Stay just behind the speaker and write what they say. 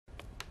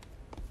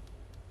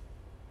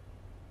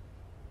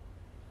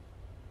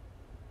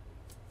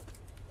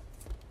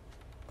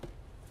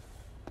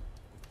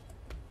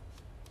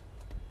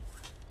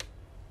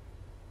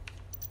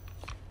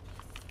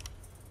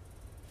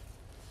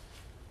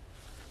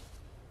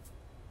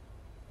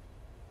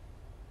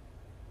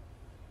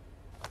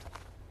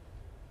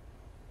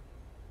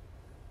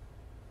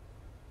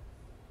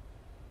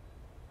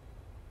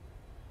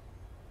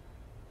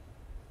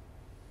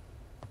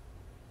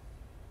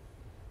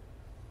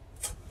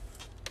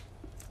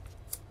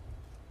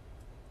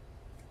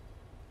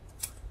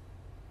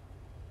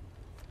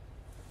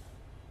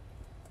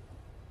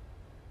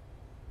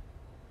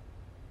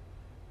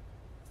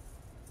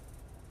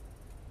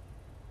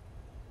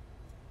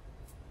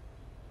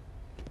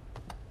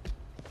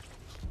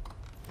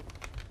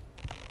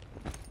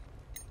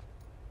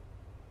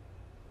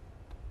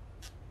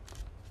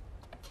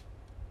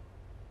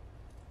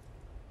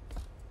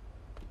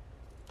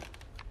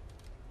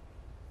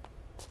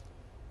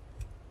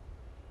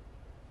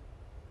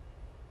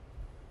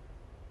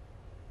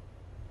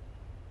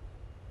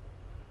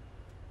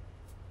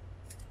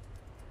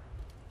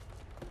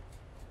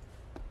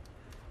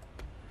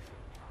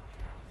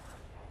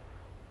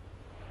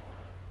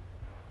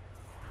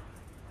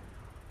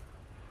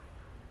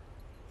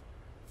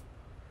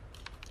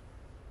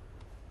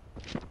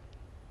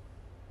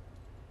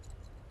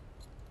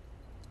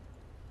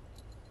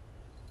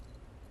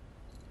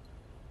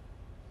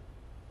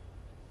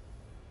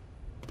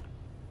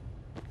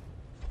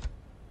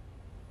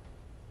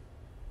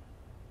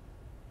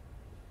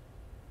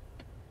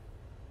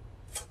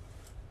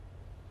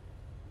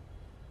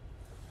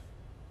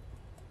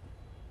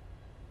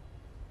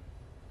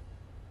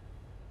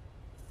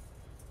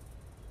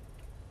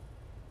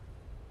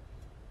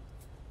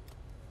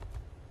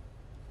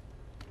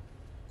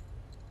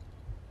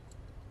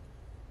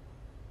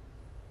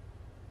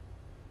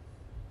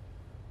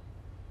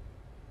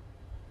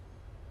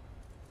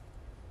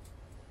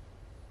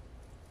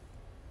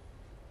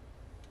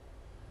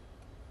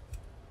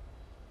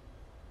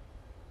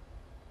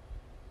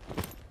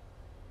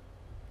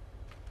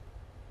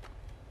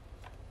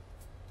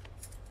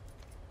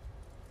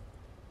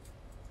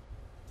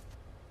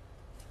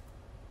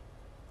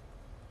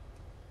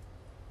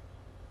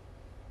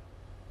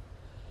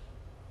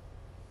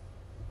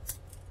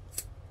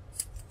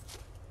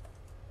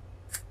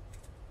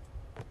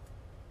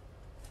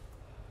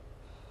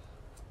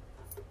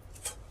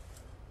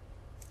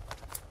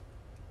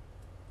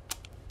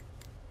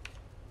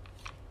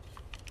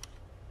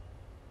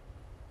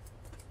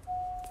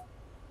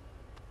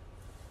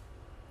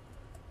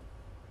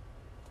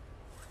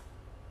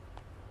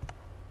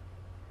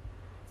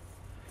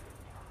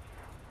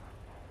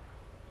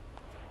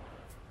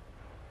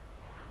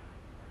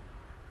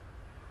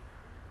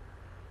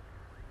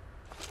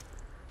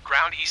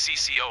on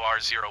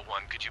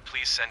ECCOR01, could you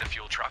please send a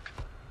fuel truck?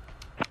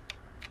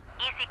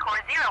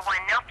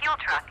 ECCOR01, no fuel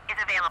truck is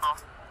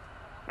available.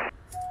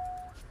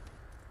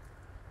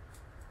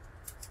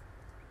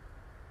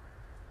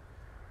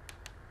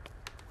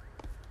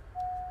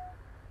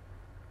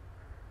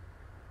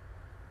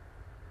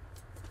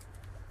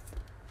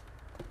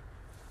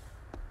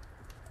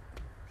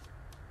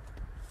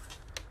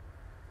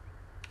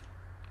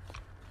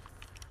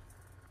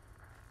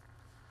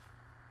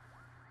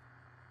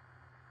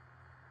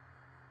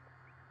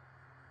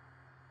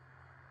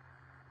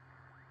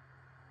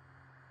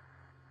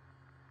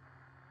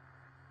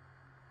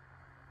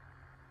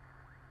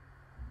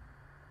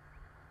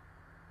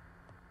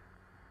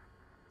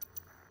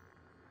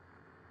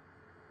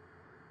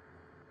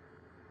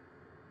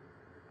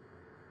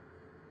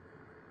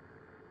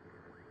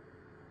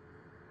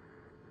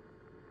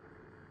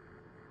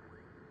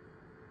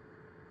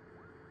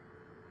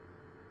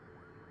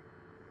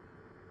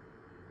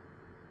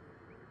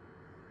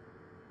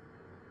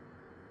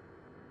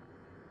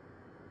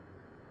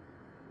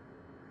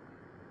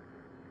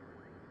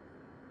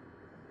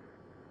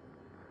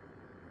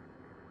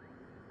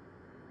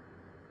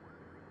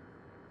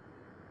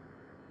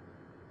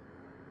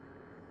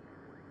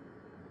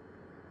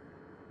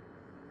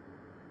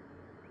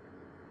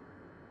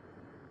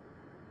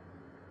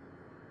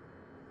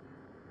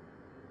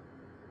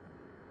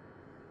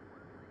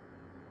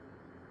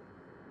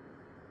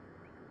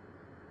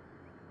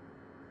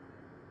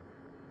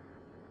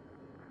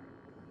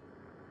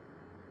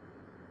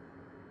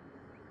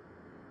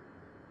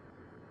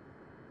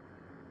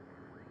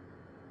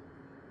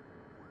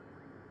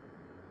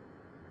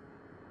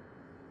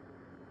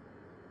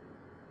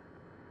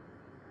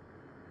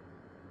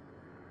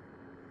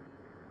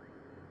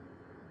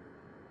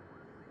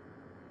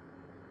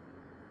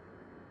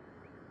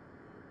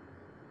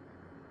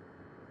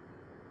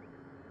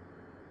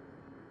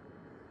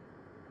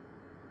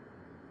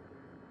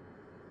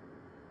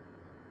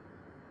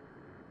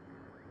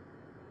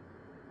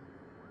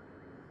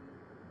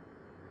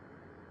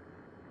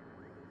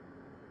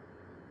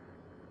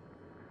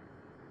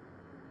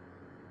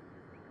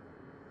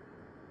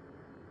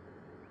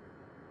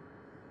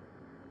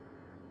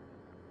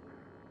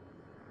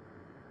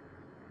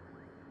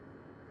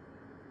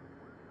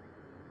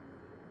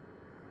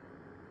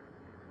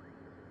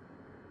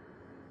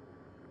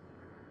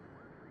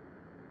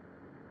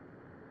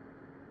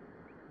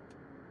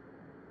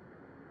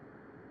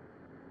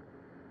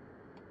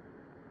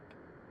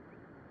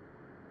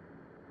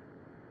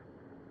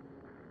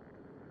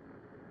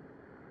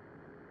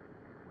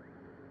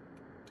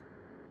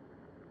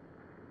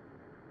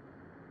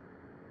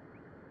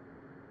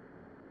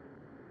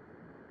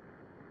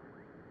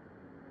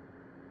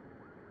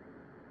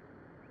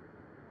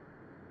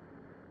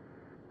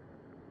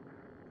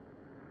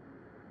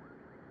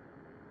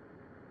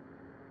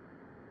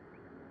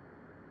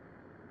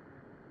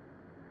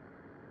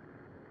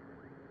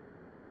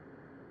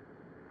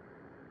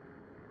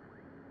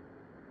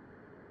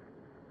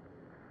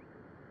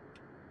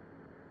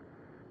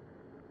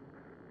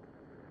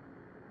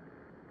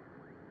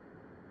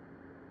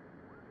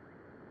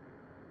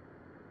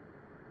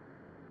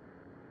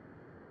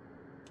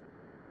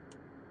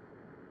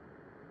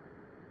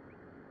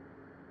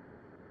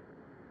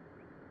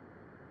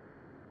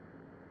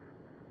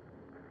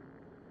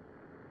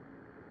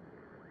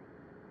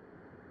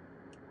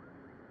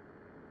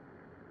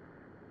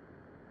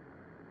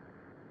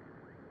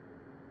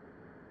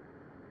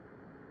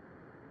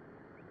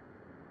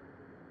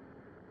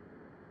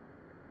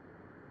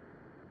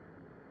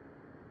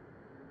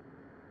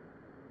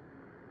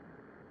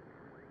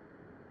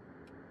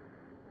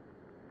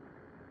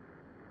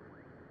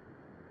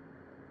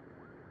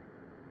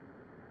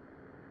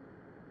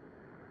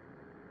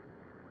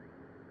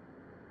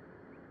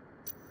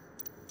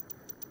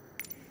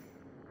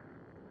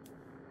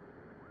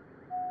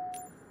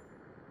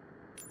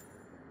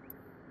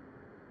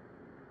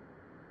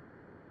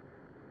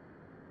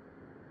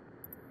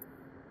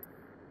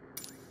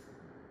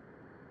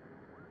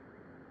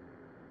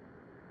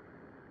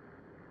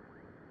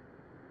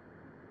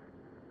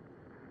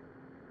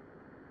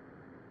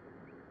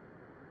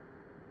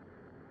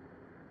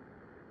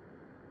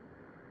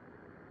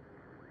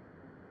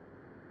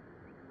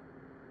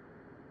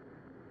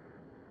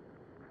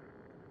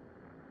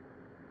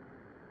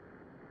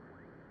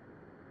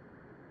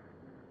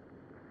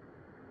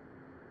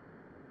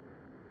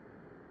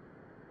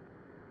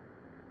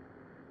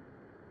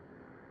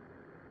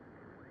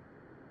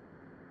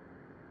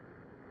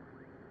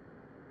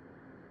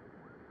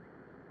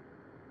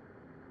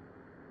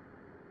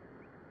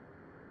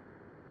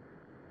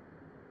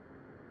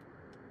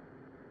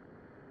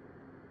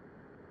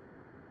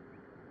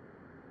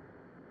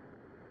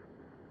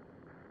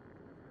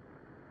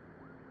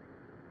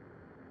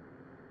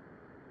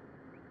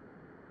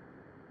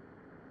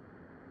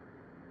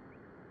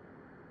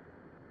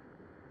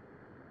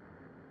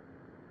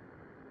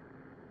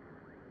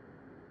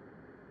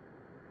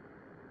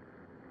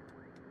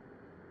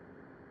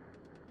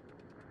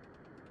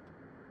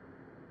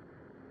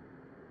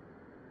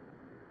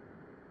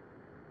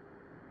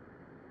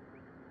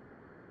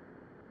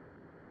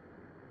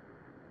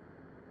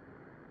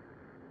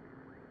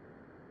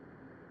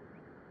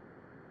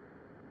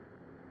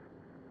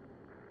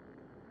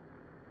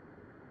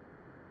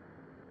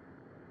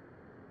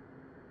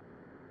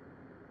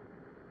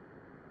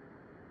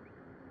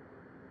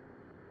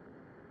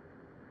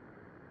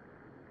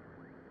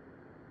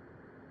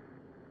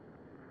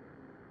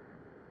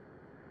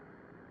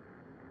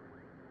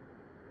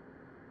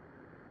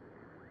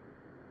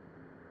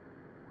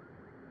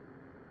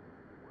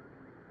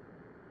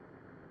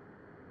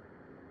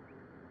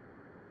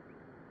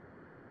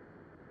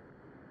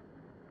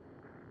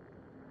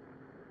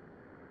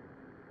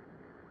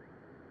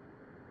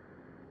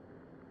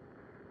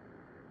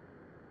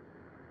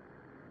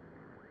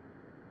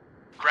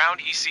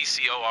 Ground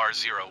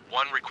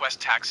ECCOR01,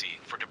 request taxi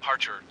for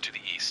departure to the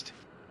east.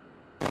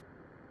 EC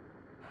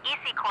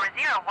Core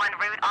 01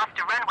 route off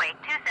to runway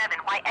 27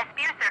 YS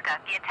Beer Circa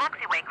via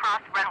taxiway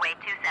cross runway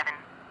 27.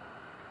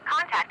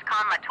 Contact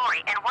con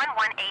Latori and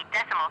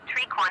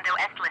 118.3 Quando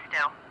est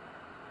listo.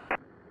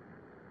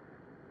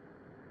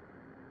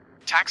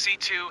 Taxi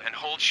to and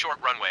hold short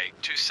runway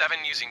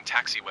 27 using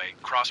taxiway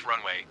cross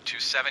runway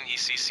 27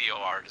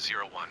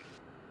 ECCOR01.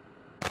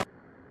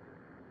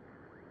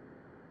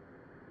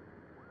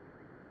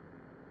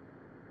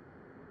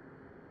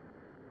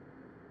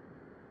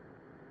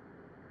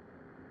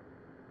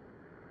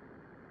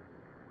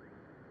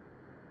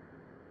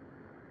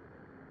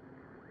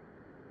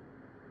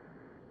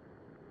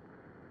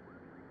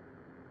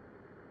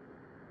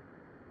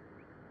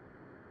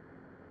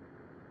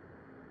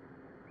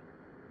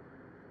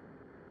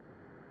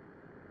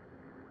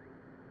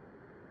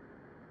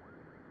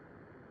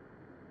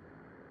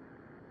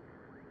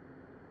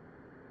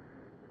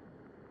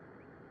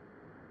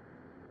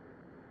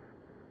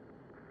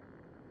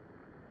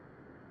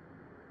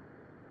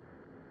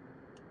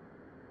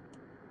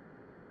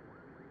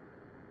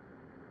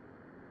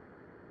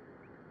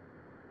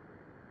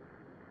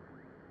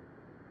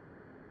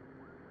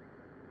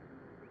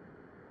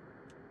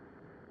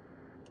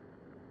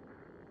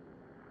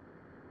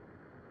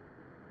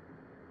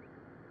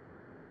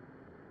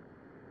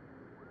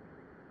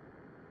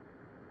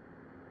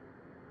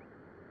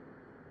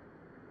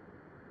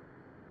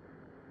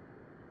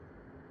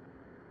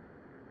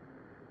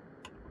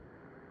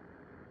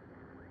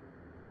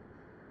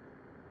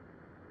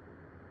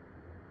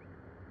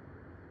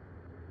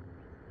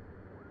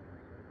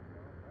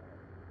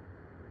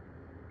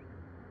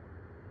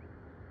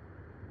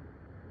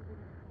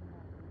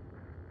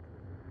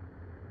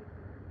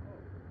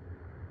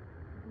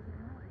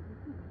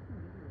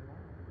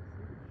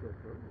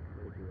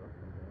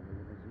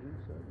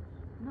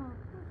 No, of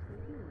course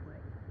they do, but...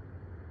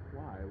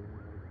 Why? We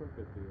have a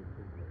perfectly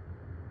okay day.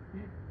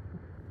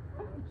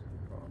 That's the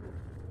problem.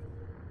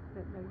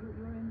 But no,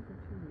 you're in for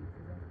 2 weeks,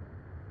 is that right?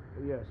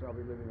 Yes, I'll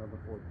be leaving on the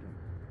 14th.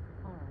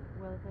 All right,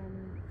 well then,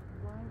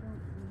 why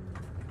don't we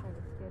try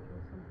to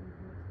schedule something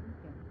for next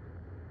weekend?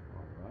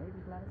 All right.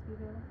 Would Gladys be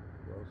available?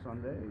 Well, would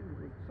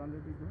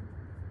Sunday be good?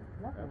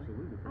 Lovely.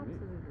 Absolutely, for me.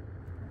 Absolutely.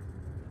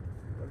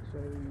 Let's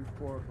say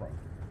 4 o'clock.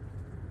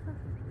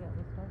 Perfect. Yeah,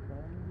 we'll start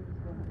there, and we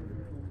just go ahead and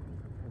evening.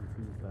 Haven't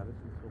seen Gladys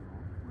in so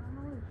long. Well,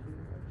 how is she?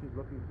 She's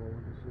looking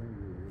forward to seeing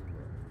you as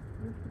well.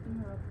 You're picking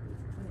her up from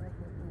the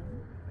airport now?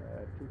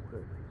 At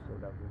 2:30, so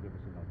that will give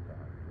us enough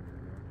time.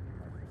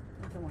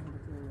 I don't want her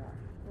to feel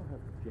rushed. We'll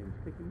have James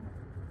pick him up.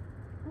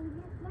 Oh,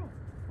 yes, nice.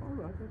 All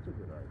right, that's a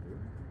good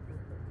idea.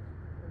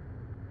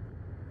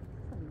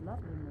 It's a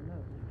lovely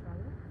Merlot. Did you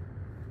try it?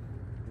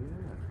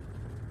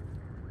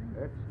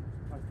 Yeah. Excellent.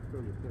 I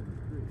prefer the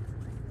 33.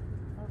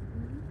 Oh,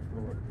 really?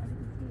 Well, I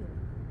didn't see it.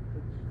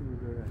 It's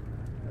smoother and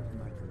has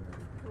nicer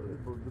notes. Well,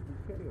 the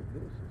bouquet of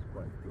this is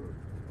quite good.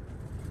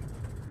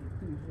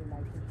 Usually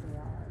like the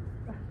Shiraz.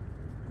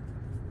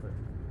 But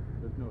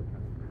there's no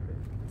kind of bouquet.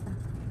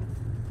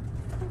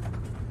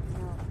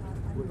 No,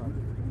 I Without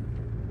mean,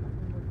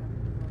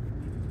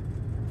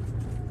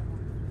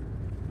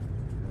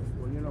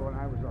 Well, you know, when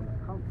I was on the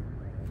continent,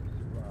 it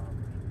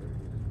was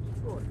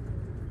extraordinary.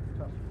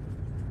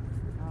 Tuscany.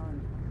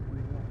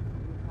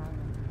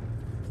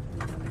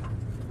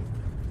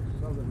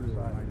 Southern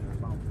side of the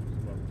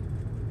mountains, lovely.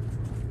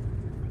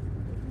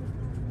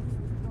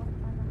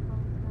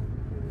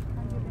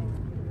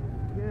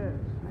 Yes,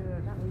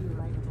 yes. That was you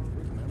like about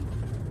it.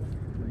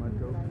 You might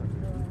go.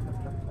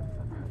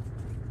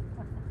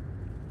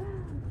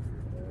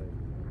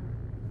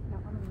 Now,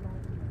 on a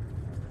light note,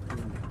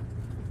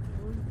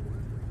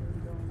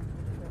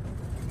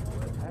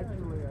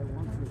 Actually, I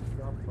want to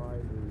stop by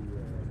the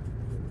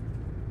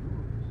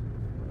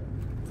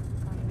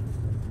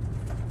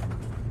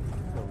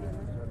so we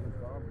can send the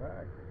car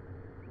back.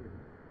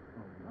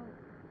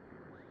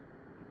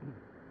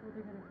 well,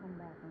 they're going to come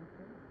back, aren't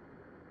they?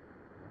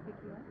 Pick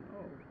you up?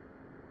 Oh,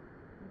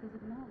 Because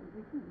if not,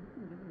 we can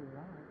give you a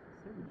ride.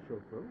 the Certainly.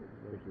 chauffeur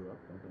will pick you up.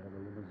 Don't they have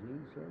a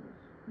limousine service?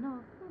 No,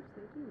 of course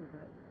they do,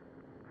 but...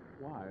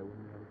 Why? When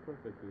we have a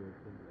perfectly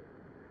okay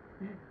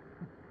day.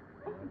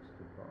 That's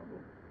the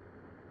problem.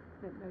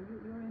 But no,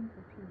 you're in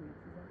for 2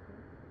 weeks, is that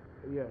correct?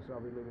 Yes,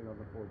 I'll be leaving on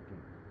the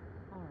 14th.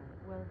 All right,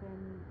 well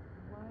then,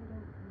 why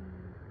don't we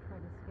try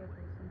to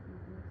schedule something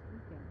for next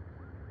weekend?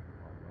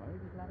 All right.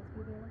 Would Gladys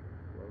be available?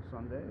 Well, would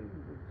Sunday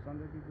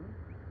be good?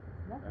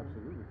 Lovely.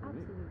 Absolutely, for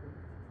me. Absolutely.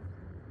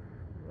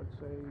 Let's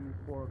say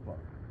 4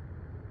 o'clock.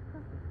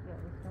 Perfect.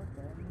 Yeah, we'll start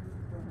there, and then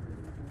we'll go ahead and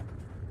evening.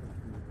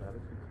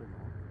 Gladys in so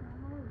long.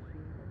 Now, how is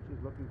she? She's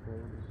looking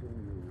forward to seeing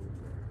you as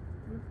well.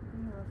 You're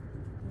picking her up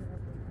from the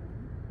airport now?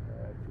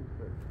 At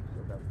 2:30, so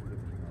that will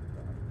give us enough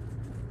time.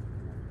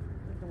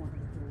 I don't want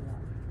her to feel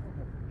rushed. We'll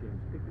have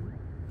James pick him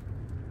up.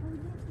 Oh,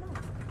 yes,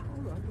 nice.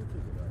 All right, that's a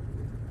good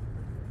idea.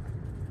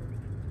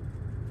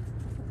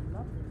 That's a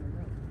lovely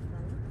Merlot. Did you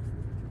try it?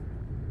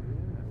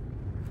 Yeah.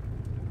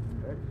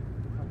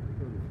 Excellent. I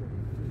prefer the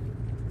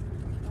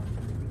 33.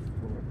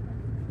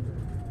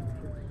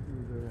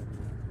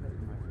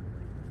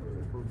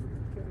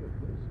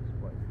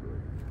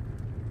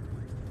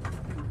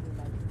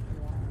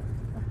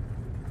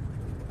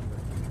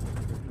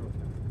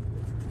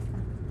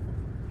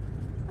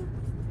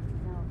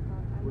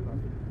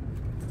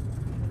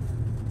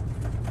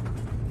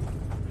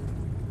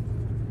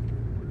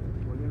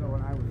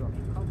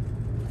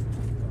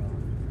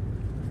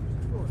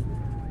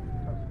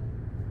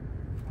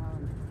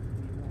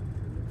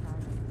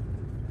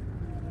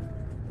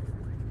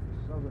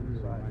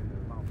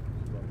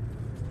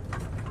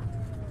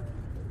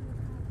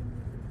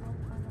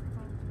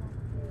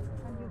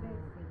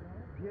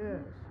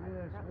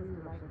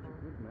 such a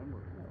good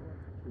memory. So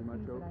Too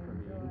much things oak that I for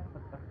me. enjoy.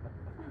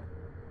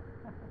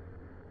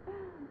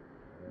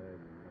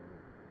 Anyway.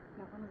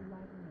 Now, on a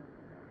lighter note,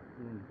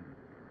 Mhm.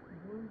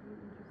 were you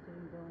interested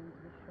in going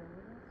to the show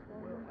with us?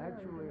 While Well, we were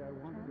there, or actually, did I you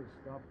have a wanted to chance?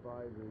 stop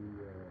by the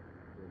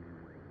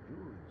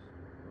jewelry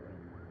store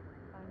and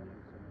I buy know.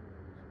 some of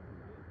those.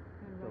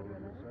 And So write her a we'll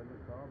letter? send the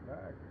car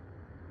back.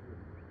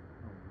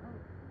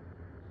 Oh.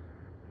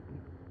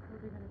 Well,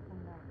 they're going to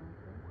come back,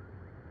 aren't they?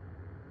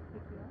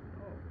 Pick you up?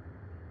 Oh.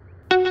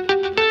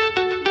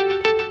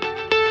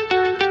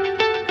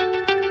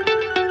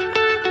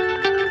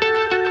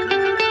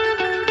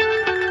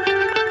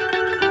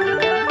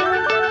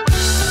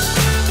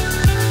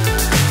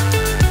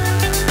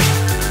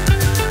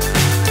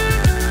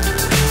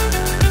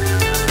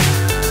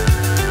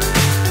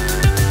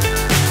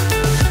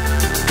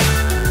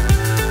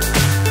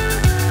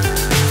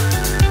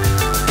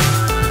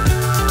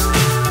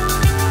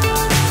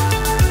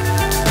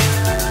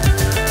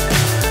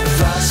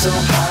 So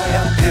high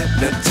I'm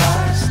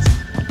hypnotized.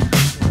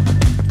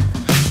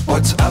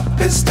 What's up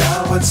is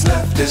down, what's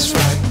left is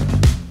right.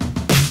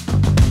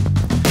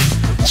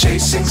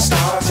 Chasing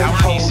stars and Tower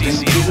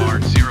holding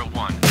ECCOR you.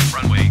 01,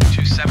 runway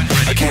 27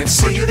 ready. I can't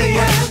see the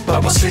end,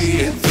 but we'll see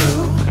it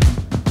through.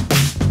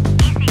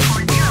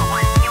 EC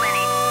 401,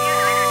 UNH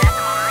 29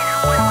 decimal minor,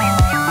 1 wind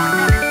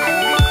 247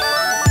 at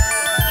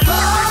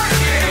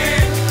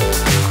 6.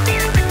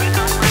 Clear for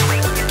takeoff runway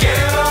 27.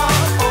 Get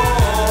on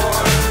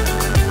board.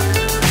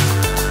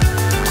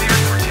 Clear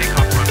for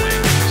takeoff runway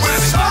 27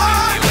 We're ECCOR.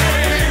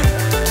 soaring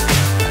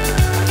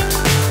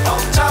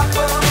on top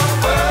of the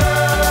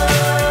world.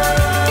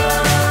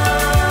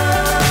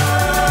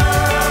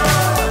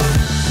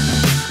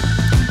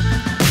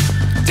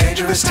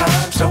 Dangerous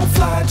times, don't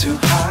fly too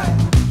high.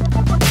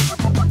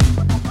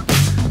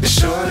 Be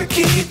sure to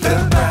keep the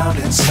ground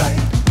in sight.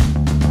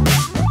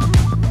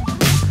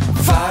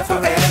 Fly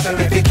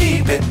forever if you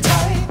keep it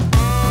tight.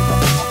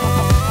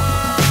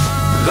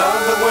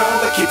 Love the world,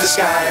 but keep the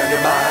sky on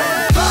your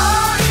mind.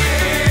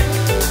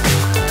 Flying,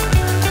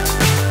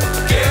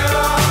 get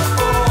on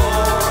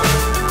board.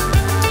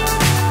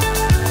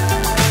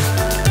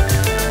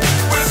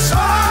 We're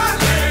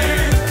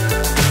soaring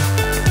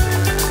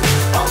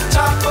on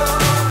top of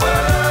the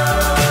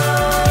world.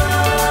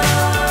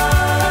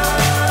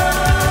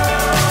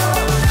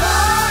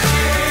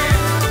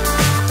 Flying,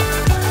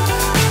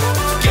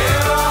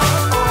 get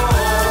on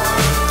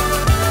board.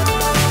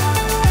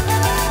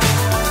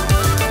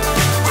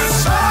 We're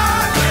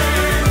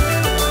soaring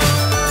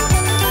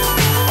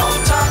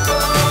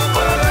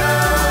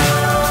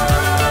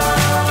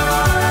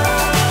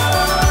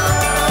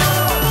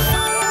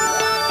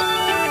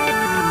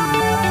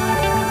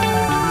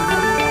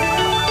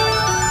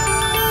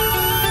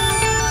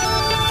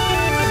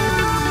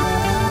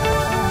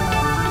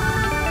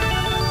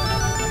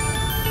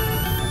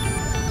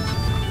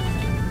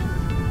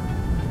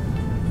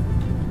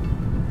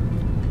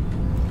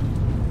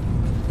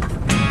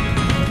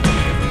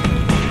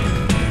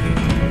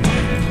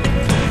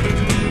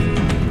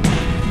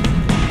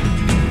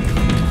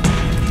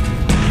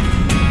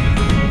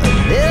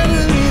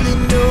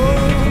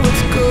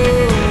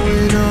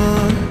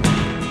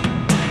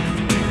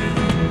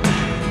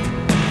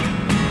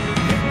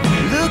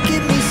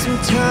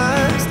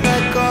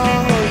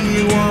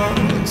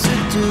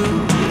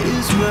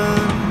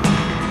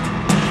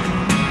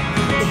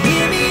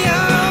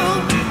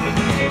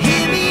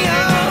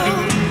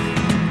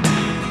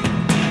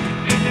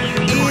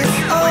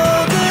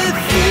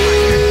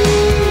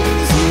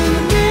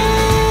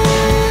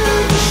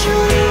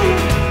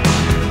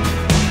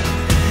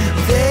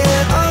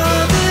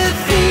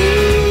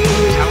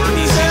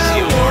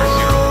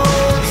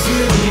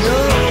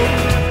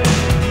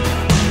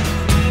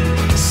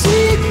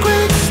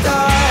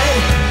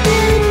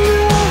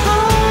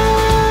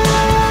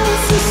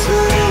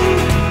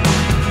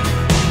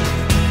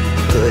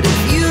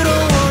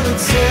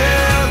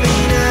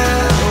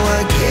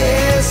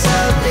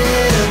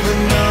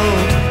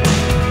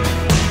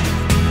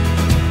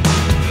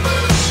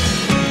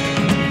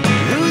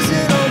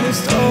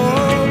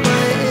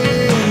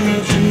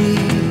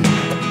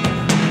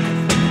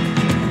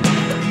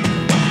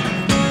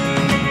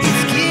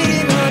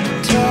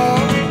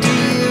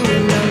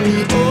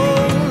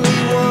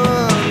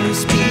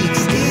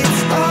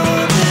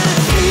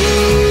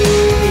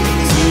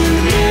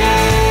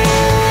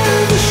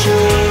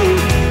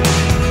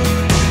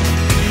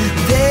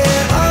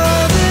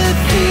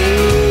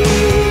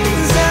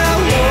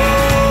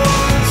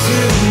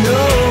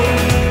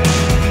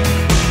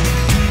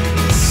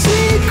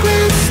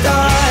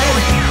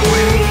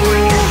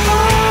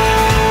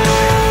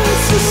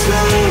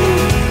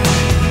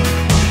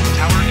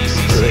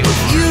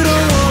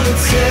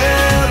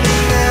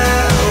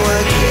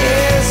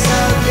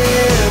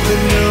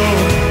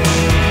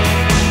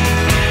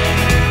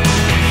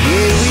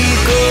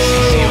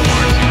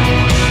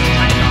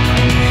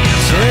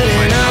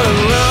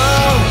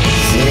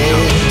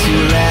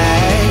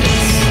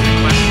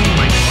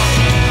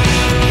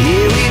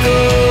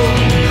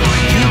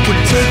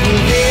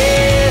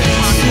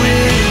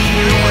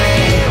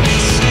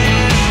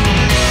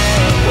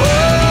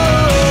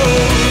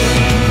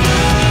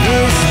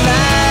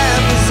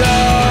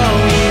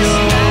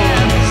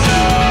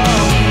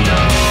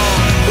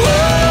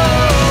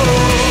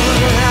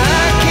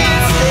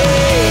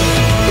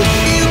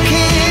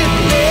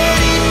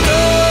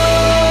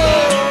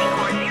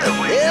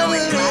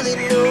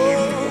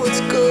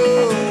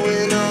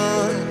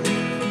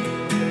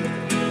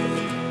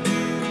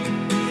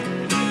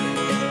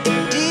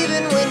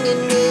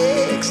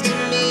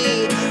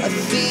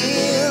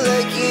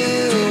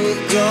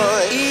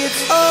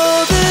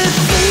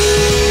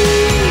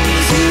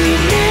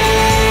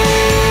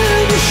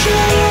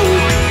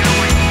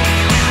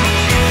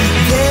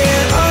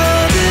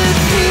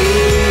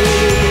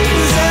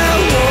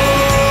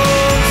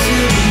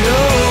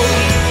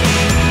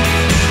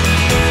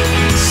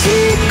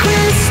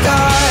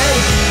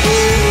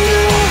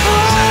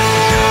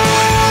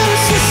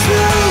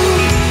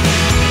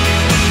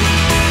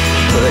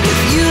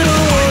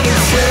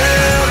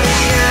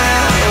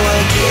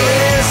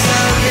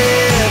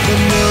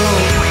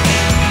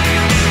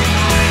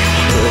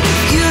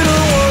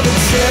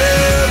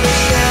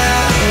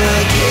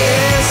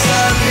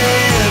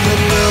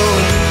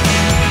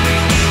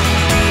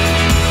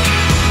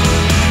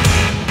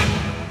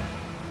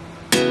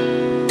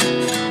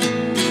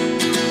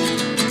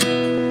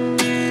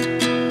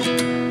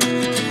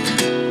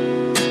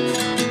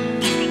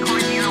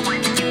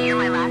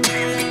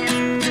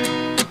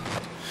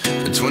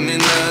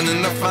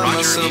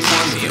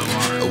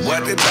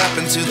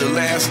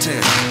past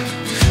 10.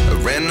 I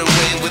ran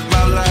away with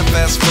my life,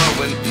 fast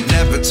forward,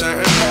 never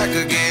turn back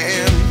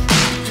again.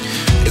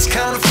 It's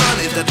kind of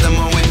funny that the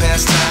more we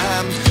pass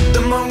time,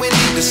 the more we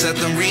need to set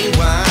them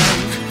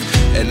rewind.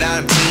 And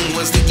 19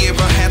 was the year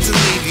I had to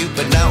leave you,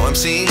 but now I'm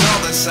seeing all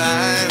the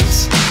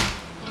signs.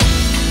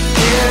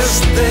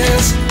 Is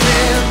this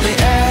really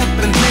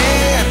happening?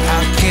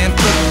 I can't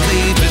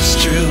believe it's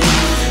true.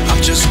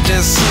 I'm just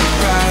as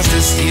surprised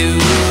as you.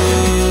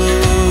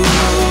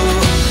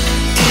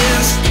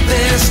 Is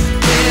this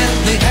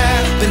really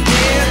happening?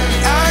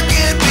 I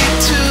can't be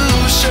too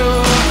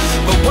sure,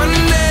 but one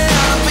day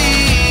I'll be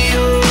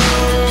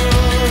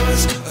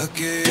yours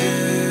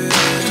again.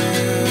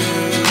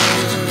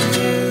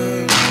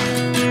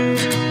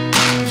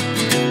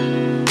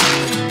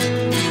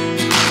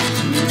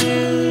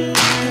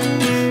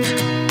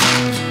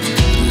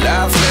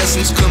 Life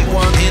lessons come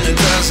one in a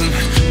dozen.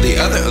 The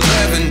other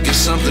 11 get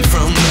something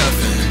from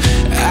nothing.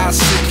 I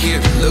sit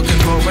here looking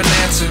for an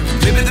answer.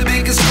 Maybe the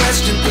biggest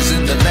question was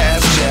in the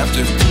last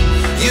chapter.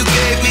 You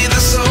gave me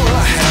the soul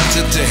I have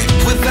today.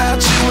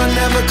 Without you I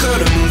never could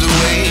have moved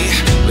away.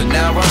 But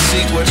now I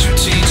see what you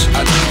teach.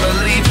 I do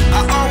believe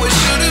I always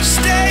should have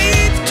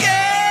stayed.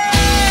 Yeah.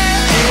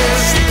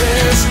 Is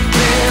this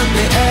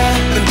really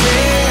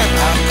happening?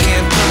 I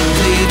can't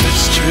believe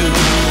it's true.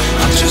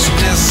 I'm just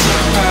as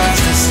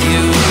surprised as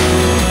you.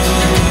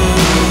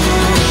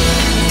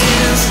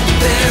 Is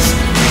this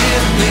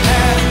really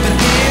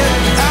happening?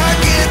 I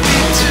can't be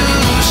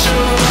too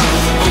sure,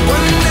 but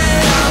one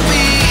day I'll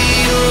be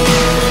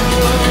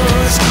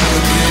yours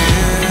again.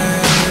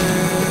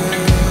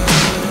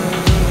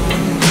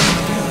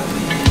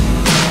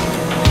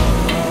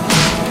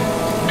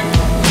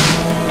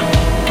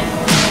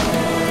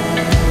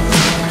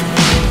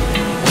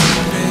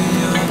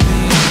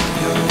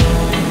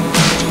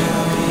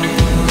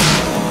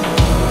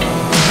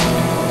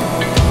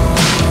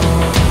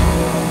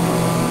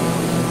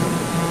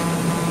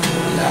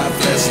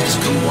 Lessons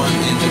come one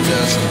in a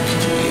dozen.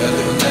 The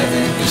other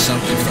 11 is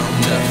something from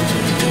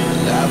nothing.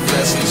 Life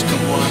lessons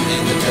come one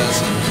in a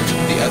dozen.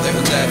 The other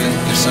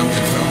 11 is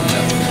something from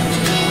nothing.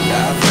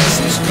 Life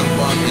lessons come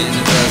one in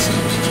a dozen.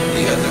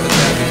 The other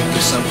 11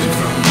 is something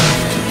from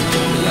nothing.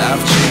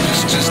 Life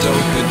changes, just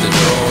open the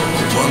door.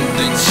 One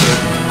thing's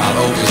certain,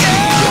 I'll always be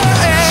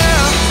yours.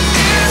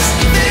 Is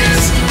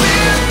this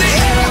really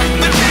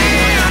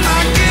happening?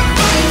 I can't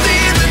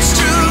believe it's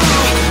true.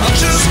 I'm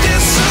just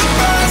as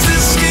surprised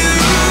as you.